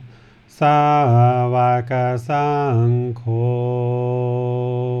สาวกสังโฆ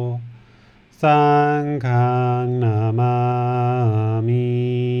สังฆังนามามิ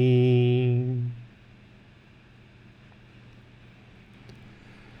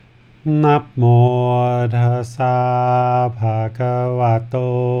นะโมตัสสะภะคะวะโต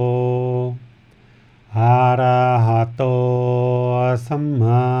อะระหะโตสัมม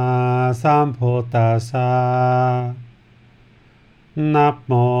าสัมพุทธัสสะนะโ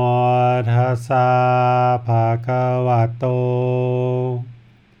มตัสสะภะคะวะโต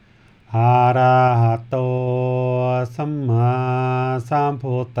อะระหะโตสัมมาสัม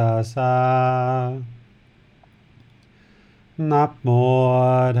พุทธัสสะนะโม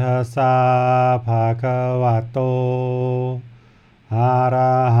ตัสสะภะคะวะโตอะร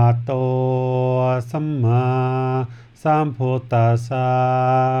ะหะโตสัมมาสัมพุทธัสสะ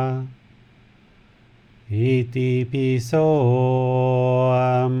อิติปิโส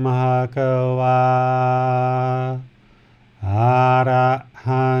ภะคะวะอะระ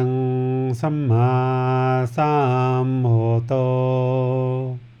หังสัมมาสัมพุทโธ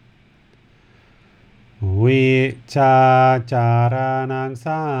วิชาจารณัง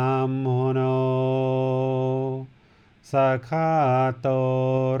สัมโมโนสัคขะโต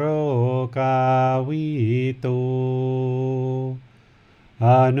โรกาวิตุอ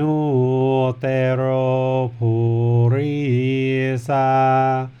นุเตโรภูริสา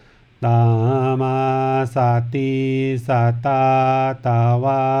ตามาสติสัตตาตาว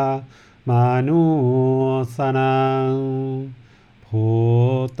ามานุสนังพุ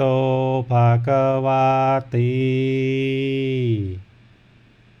ทโธภควาติ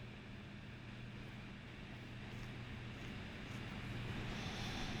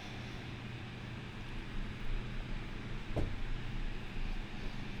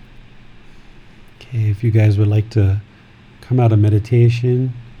Okay, if you guys would like to come out of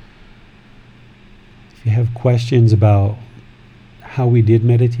meditation, if you have questions about how we did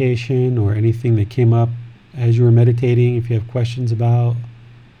meditation or anything that came up as you were meditating, if you have questions about,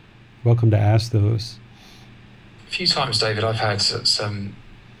 welcome to ask those. A few times, David, I've had some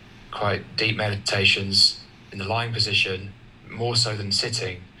quite deep meditations in the lying position, more so than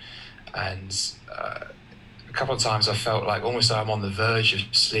sitting. And a couple of times I felt like almost like I'm on the verge of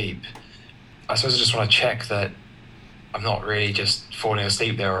sleep. I suppose I just want to check that I'm not really just falling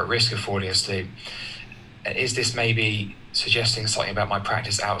asleep there or at risk of falling asleep. Is this maybe suggesting something about my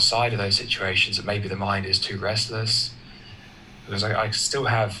practice outside of those situations, that maybe the mind is too restless? Because I still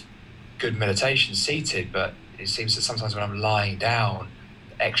have good meditation seated, but it seems that sometimes when I'm lying down,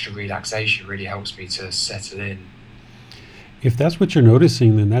 extra relaxation really helps me to settle in. If that's what you're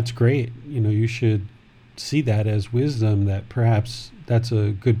noticing, then that's great. You should see that as wisdom, that perhaps that's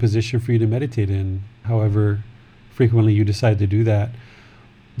a good position for you to meditate in, however frequently you decide to do that.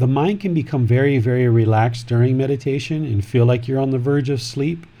 The mind can become very, very relaxed during meditation and feel like you're on the verge of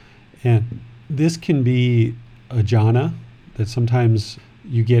sleep. And this can be a jhana that sometimes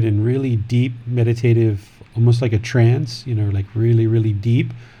you get in really deep meditative, almost like a trance, like really, really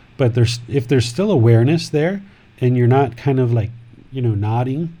deep. But if there's still awareness there and you're not kind of like,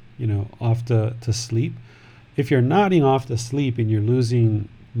 nodding, off to sleep. If you're nodding off to sleep and you're losing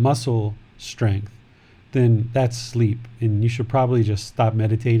muscle strength, then that's sleep. And you should probably just stop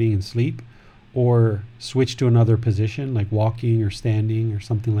meditating and sleep, or switch to another position like walking or standing or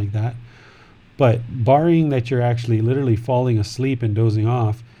something like that. But barring that you're actually literally falling asleep and dozing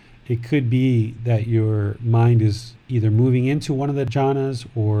off, it could be that your mind is either moving into one of the jhanas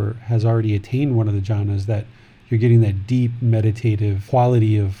or has already attained one of the jhanas, that you're getting that deep meditative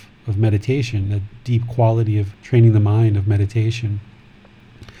quality of meditation, that deep quality of training the mind of meditation.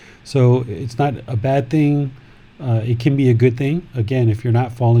 So it's not a bad thing. It can be a good thing. Again, if you're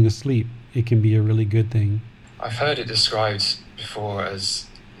not falling asleep, it can be a really good thing. I've heard it described before as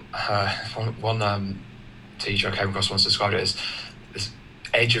one teacher I came across once described it as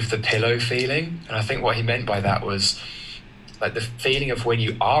edge of the pillow feeling. And I think what he meant by that was like the feeling of when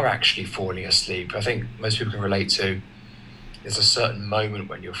you are actually falling asleep. I think most people can relate to, there's a certain moment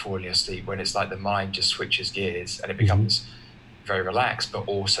when you're falling asleep when it's like the mind just switches gears and it becomes very relaxed but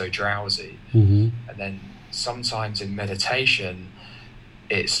also drowsy. And then sometimes in meditation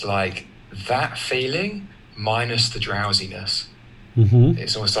it's like that feeling minus the drowsiness.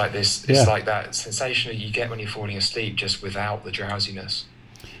 It's almost like this, it's like that sensation that you get when you're falling asleep just without the drowsiness.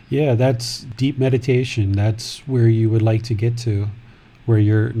 Yeah, that's deep meditation. That's where you would like to get to, where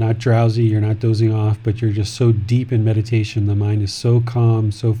you're not drowsy, you're not dozing off, but you're just so deep in meditation. The mind is so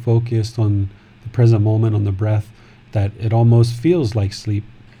calm, so focused on the present moment, on the breath, that it almost feels like sleep.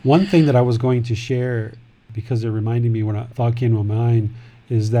 One thing that I was going to share, because it reminded me when a thought came to my mind,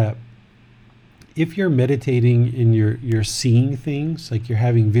 is that if you're meditating and you're seeing things, like you're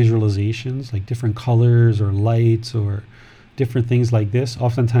having visualizations, like different colors or lights or different things like this,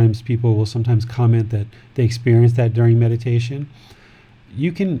 oftentimes people will sometimes comment that they experience that during meditation.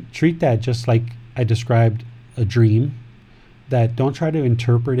 You can treat that just like I described a dream, that don't try to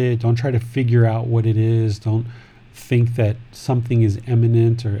interpret it, don't try to figure out what it is, don't think that something is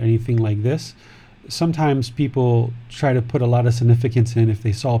imminent or anything like this. Sometimes people try to put a lot of significance in. If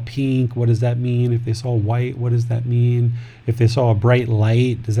they saw pink, what does that mean? If they saw white, what does that mean? If they saw a bright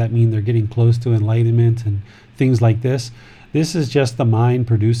light, does that mean they're getting close to enlightenment and things like this? This is just the mind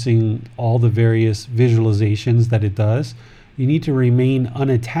producing all the various visualizations that it does. You need to remain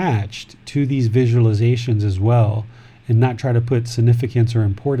unattached to these visualizations as well and not try to put significance or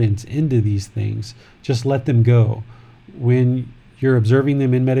importance into these things. Just let them go. When you're observing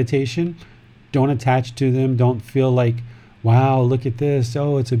them in meditation, don't attach to them. Don't feel like, wow, look at this.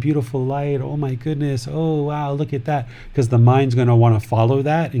 Oh, it's a beautiful light. Oh my goodness. Oh, wow, look at that. Because the mind's going to want to follow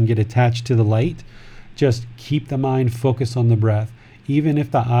that and get attached to the light. Just keep the mind focused on the breath. Even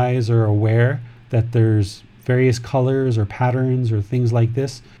if the eyes are aware that there's various colors or patterns or things like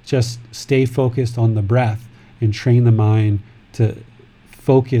this, just stay focused on the breath and train the mind to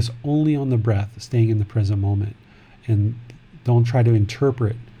focus only on the breath, staying in the present moment. And don't try to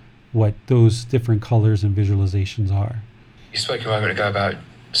interpret what those different colors and visualizations are. You spoke a moment ago about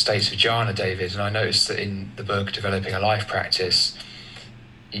states of jhana, David, and I noticed that in the book Developing a Life Practice,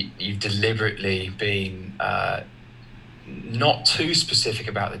 you've deliberately been not too specific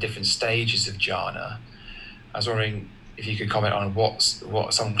about the different stages of jhana. I was wondering if you could comment on what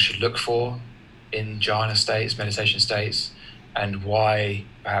someone should look for in jhana states, meditation states, and why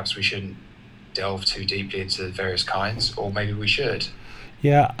perhaps we shouldn't delve too deeply into the various kinds, or maybe we should.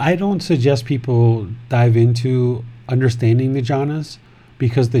 Yeah, I don't suggest people dive into understanding the jhanas,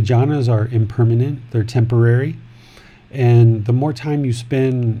 because the jhanas are impermanent, they're temporary. And the more time you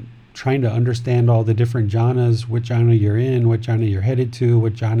spend trying to understand all the different jhanas, what jhana you're in, what jhana you're headed to,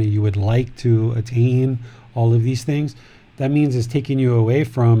 what jhana you would like to attain, all of these things, that means it's taking you away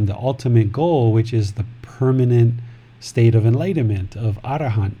from the ultimate goal, which is the permanent state of enlightenment, of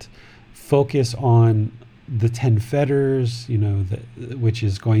arahant. Focus on the 10 fetters, which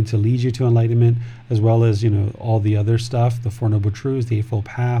is going to lead you to enlightenment, as well as, all the other stuff, the Four Noble Truths, the Eightfold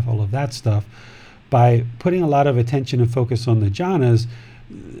Path, all of that stuff. By putting a lot of attention and focus on the jhanas,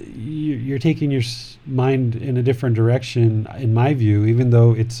 you're taking your mind in a different direction, in my view. Even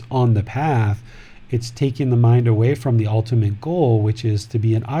though it's on the path, it's taking the mind away from the ultimate goal, which is to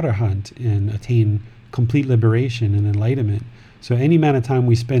be an arahant and attain complete liberation and enlightenment. So any amount of time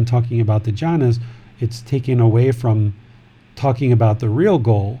we spend talking about the jhanas, it's taken away from talking about the real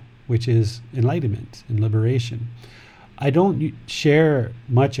goal, which is enlightenment and liberation. I don't share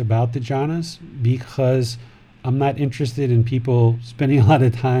much about the jhanas because I'm not interested in people spending a lot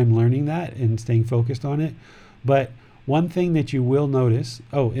of time learning that and staying focused on it. But one thing that you will notice,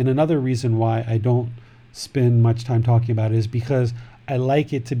 and another reason why I don't spend much time talking about it is because I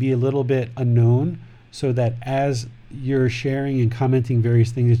like it to be a little bit unknown, so that as you're sharing and commenting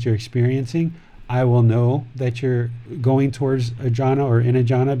various things that you're experiencing, I will know that you're going towards a jhana or in a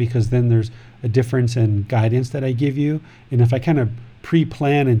jhana, because then there's a difference in guidance that I give you. And if I kind of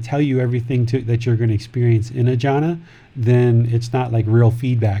pre-plan and tell you everything that you're going to experience in a jhana, then it's not like real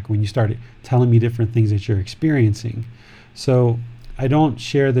feedback when you start telling me different things that you're experiencing. So I don't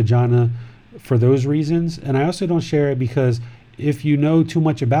share the jhana for those reasons. And I also don't share it because if you know too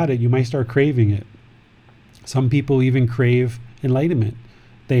much about it, you might start craving it. Some people even crave enlightenment.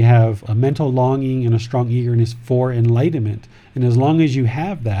 They have a mental longing and a strong eagerness for enlightenment. And as long as you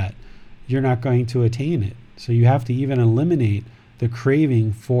have that, you're not going to attain it. So you have to even eliminate the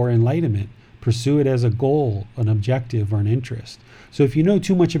craving for enlightenment pursue it as a goal, an objective, or an interest. So if you know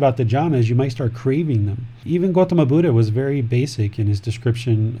too much about the jhanas, you might start craving them. Even Gautama Buddha was very basic in his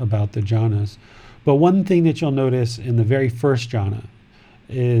description about the jhanas. But one thing that you'll notice in the very first jhana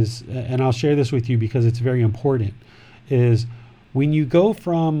is, and I'll share this with you because it's very important, is when you go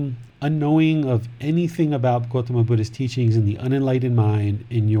from unknowing of anything about Gautama Buddha's teachings in the unenlightened mind,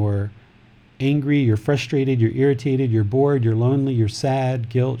 and you're angry, you're frustrated, you're irritated, you're bored, you're lonely, you're sad,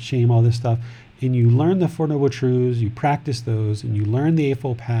 guilt, shame, all this stuff, and you learn the Four Noble Truths, you practice those, and you learn the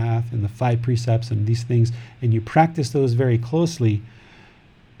Eightfold Path and the 5 precepts and these things, and you practice those very closely,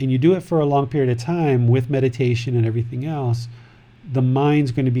 and you do it for a long period of time with meditation and everything else, the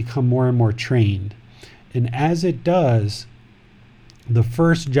mind's going to become more and more trained. And as it does, the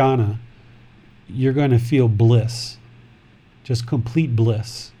first jhana, you're going to feel bliss, just complete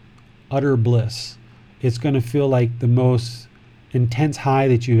bliss, utter bliss. It's going to feel like the most intense high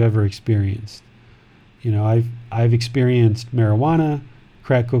that you've ever experienced. You know, I've experienced marijuana,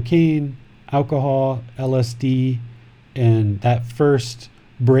 crack cocaine, alcohol, LSD, and that first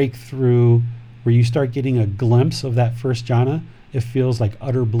breakthrough where you start getting a glimpse of that first jhana, it feels like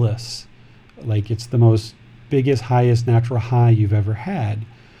utter bliss. Like it's the most biggest, highest natural high you've ever had.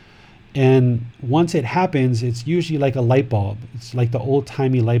 And once it happens, it's usually like a light bulb. It's like the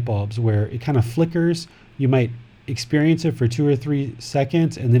old-timey light bulbs where it kind of flickers. You might experience it for 2 or 3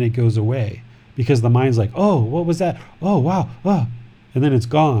 seconds and then it goes away because the mind's like, oh, what was that? Oh, wow. Oh. And then it's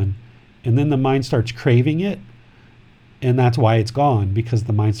gone. And then the mind starts craving it. And that's why it's gone, because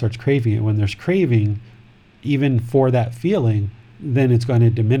the mind starts craving it. When there's craving, even for that feeling, then it's going to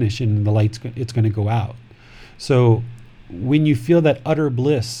diminish and it's going to go out. So when you feel that utter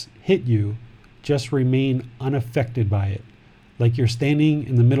bliss hit you, just remain unaffected by it. Like you're standing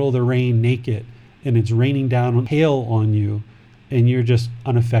in the middle of the rain naked and it's raining down hail on you and you're just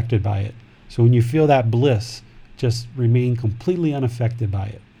unaffected by it. So when you feel that bliss, just remain completely unaffected by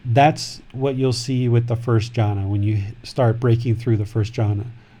it. That's what you'll see with the first jhana when you start breaking through the first jhana.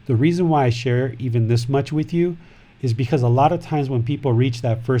 The reason why I share even this much with you is because a lot of times when people reach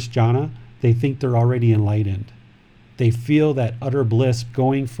that first jhana, they think they're already enlightened. They feel that utter bliss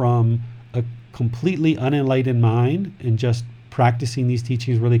going from a completely unenlightened mind and just practicing these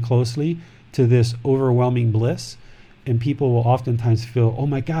teachings really closely to this overwhelming bliss. And people will oftentimes feel, oh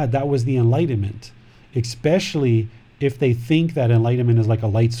my God, that was the enlightenment. Especially if they think that enlightenment is like a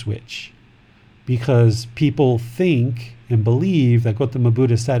light switch. Because people think and believe that Gautama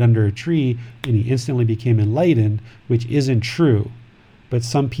Buddha sat under a tree and he instantly became enlightened, which isn't true. But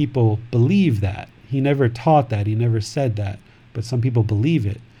some people believe that. He never taught that. He never said that. But some people believe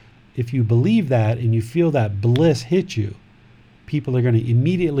it. If you believe that and you feel that bliss hit you, people are going to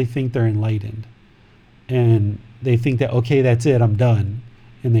immediately think they're enlightened. And they think that, okay, that's it, I'm done.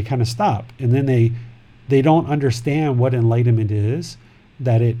 And they kind of stop. And then they don't understand what enlightenment is,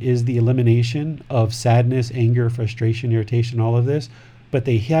 that it is the elimination of sadness, anger, frustration, irritation, all of this. But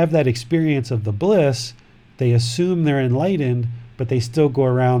they have that experience of the bliss. They assume they're enlightened, but they still go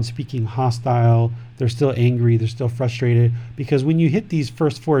around speaking hostile. They're still angry. They're still frustrated. Because when you hit these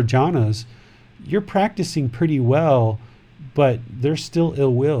first 4 jhanas, you're practicing pretty well, but there's still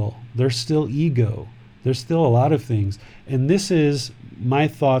ill will. There's still ego. There's still a lot of things. And this is my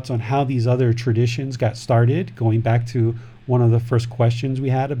thoughts on how these other traditions got started, going back to one of the first questions we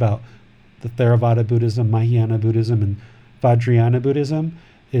had about the Theravada Buddhism, Mahayana Buddhism, and Vajrayana Buddhism,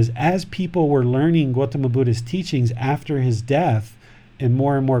 is as people were learning Gautama Buddha's teachings after his death, and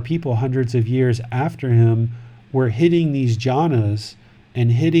more people hundreds of years after him were hitting these jhanas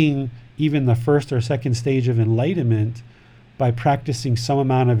and hitting even the first or second stage of enlightenment by practicing some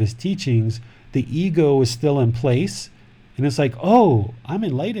amount of his teachings, the ego is still in place. And it's like, oh, I'm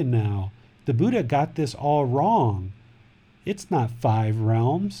enlightened now. The Buddha got this all wrong. It's not 5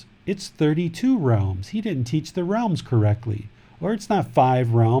 realms. It's 32 realms. He didn't teach the realms correctly. Or it's not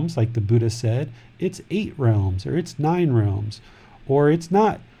 5 realms like the Buddha said. It's 8 realms, or it's 9 realms. Or it's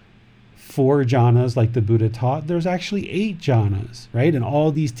not 4 jhanas like the Buddha taught. There's actually 8 jhanas, right? And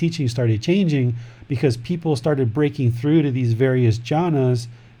all these teachings started changing because people started breaking through to these various jhanas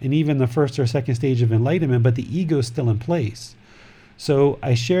and even the first or second stage of enlightenment, but the ego is still in place. So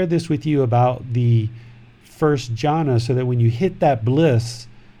I share this with you about the first jhana so that when you hit that bliss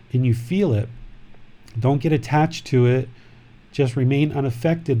and you feel it, don't get attached to it, just remain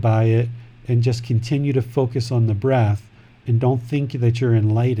unaffected by it and just continue to focus on the breath and don't think that you're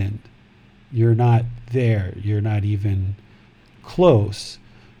enlightened. You're not there. You're not even close.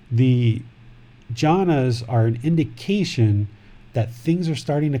 The jhanas are an indication that things are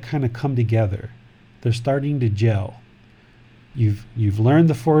starting to kind of come together. They're starting to gel. You've learned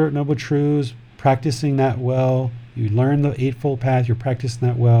the Four Noble Truths, practicing that well. You learn the Eightfold Path, you're practicing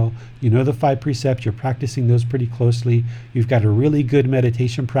that well. You know the 5 precepts, you're practicing those pretty closely. You've got a really good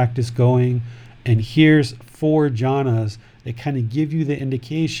meditation practice going. And here's 4 jhanas that kind of give you the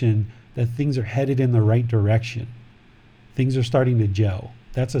indication that things are headed in the right direction. Things are starting to gel.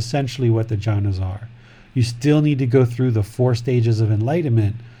 That's essentially what the jhanas are. You still need to go through the 4 stages of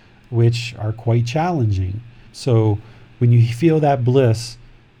enlightenment, which are quite challenging. So when you feel that bliss,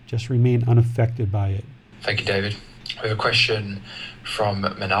 just remain unaffected by it. Thank you, David. We have a question from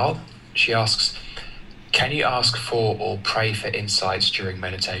Manal. She asks, can you ask for or pray for insights during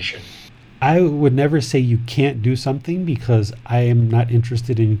meditation? I would never say you can't do something, because I am not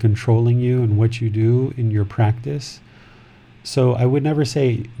interested in controlling you and what you do in your practice. So I would never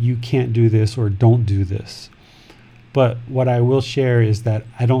say you can't do this or don't do this. But what I will share is that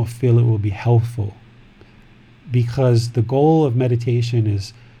I don't feel it will be helpful, because the goal of meditation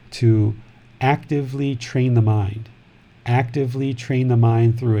is to actively train the mind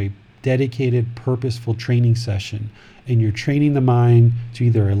through a dedicated, purposeful training session. And you're training the mind to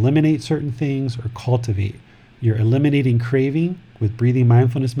either eliminate certain things or cultivate. You're eliminating craving with breathing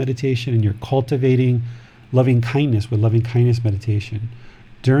mindfulness meditation, and you're cultivating loving kindness with loving kindness meditation.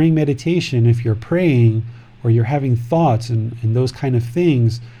 During meditation, if you're praying or you're having thoughts and those kind of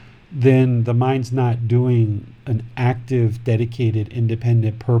things, then the mind's not doing an active, dedicated,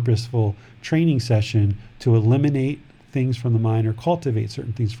 independent, purposeful training session to eliminate things from the mind or cultivate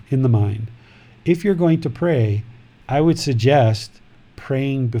certain things in the mind. If you're going to pray, I would suggest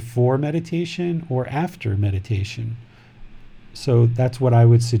praying before meditation or after meditation. So that's what I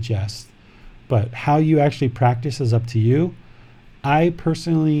would suggest. But how you actually practice is up to you. I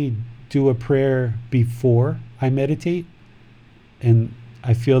personally do a prayer before I meditate, and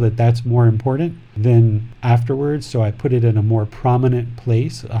I feel that that's more important than afterwards. So I put it in a more prominent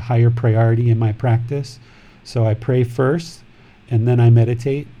place, a higher priority in my practice. So I pray first, and then I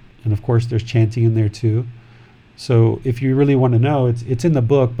meditate. And of course, there's chanting in there too. So if you really want to know, it's in the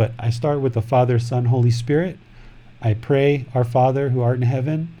book, but I start with the Father, Son, Holy Spirit. I pray, Our Father who art in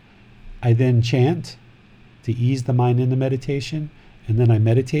heaven. I then chant to ease the mind into meditation, and then I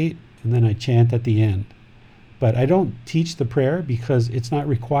meditate, and then I chant at the end. But I don't teach the prayer because it's not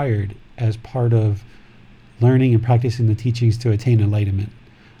required as part of learning and practicing the teachings to attain enlightenment.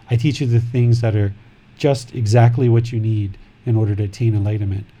 I teach you the things that are just exactly what you need in order to attain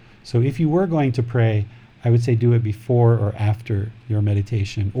enlightenment. So if you were going to pray, I would say do it before or after your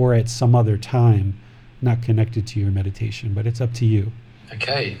meditation, or at some other time not connected to your meditation, but it's up to you.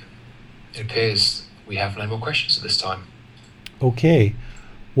 Okay. It appears we have no more questions at this time. Okay.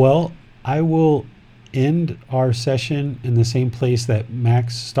 Well, I will end our session in the same place that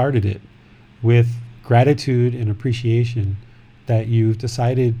Max started it, with gratitude and appreciation that you've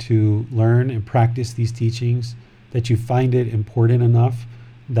decided to learn and practice these teachings, that you find it important enough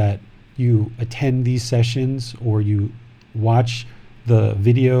that you attend these sessions, or you watch the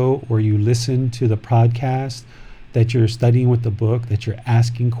video, or you listen to the podcast, that you're studying with the book, that you're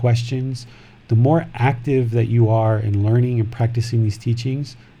asking questions. The more active that you are in learning and practicing these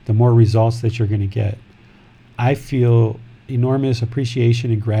teachings, the more results that you're going to get. I feel enormous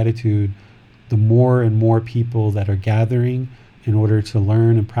appreciation and gratitude the more and more people that are gathering in order to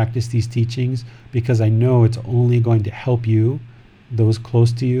learn and practice these teachings, because I know it's only going to help you, those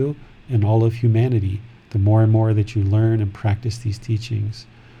close to you, and all of humanity, the more and more that you learn and practice these teachings.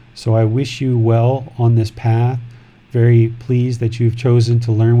 So I wish you well on this path. Very pleased that you've chosen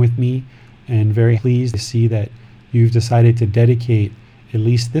to learn with me, and very pleased to see that you've decided to dedicate at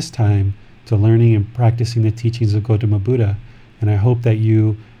least this time to learning and practicing the teachings of Gautama Buddha. And I hope that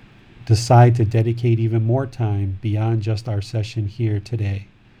you decide to dedicate even more time beyond just our session here today.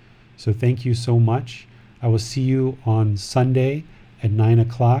 So thank you so much. I will see you on Sunday at 9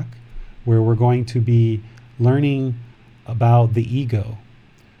 o'clock, where we're going to be learning about the ego.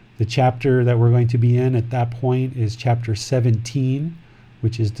 The chapter that we're going to be in at that point is chapter 17,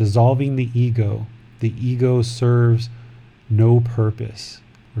 which is dissolving the ego. The ego serves no purpose.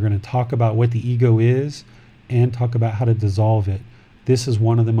 We're going to talk about what the ego is and talk about how to dissolve it. This is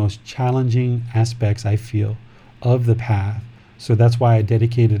one of the most challenging aspects, I feel, of the path. So that's why I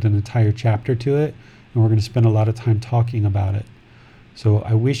dedicated an entire chapter to it, and we're going to spend a lot of time talking about it. So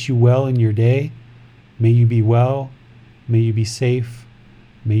I wish you well in your day. May you be well. May you be safe.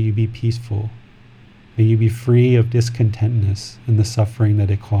 May you be peaceful. May you be free of discontentness and the suffering that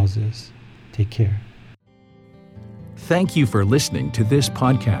it causes. Take care. Thank you for listening to this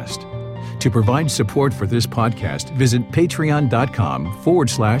podcast. To provide support for this podcast, visit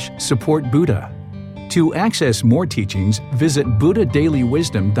patreon.com/supportbuddha. To access more teachings, visit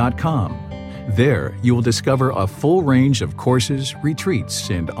buddhadailywisdom.com. There, you will discover a full range of courses, retreats,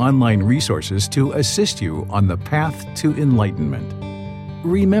 and online resources to assist you on the path to enlightenment.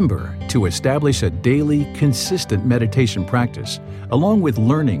 Remember to establish a daily, consistent meditation practice, along with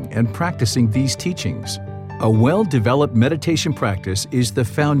learning and practicing these teachings. A well-developed meditation practice is the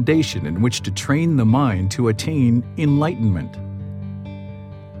foundation in which to train the mind to attain enlightenment.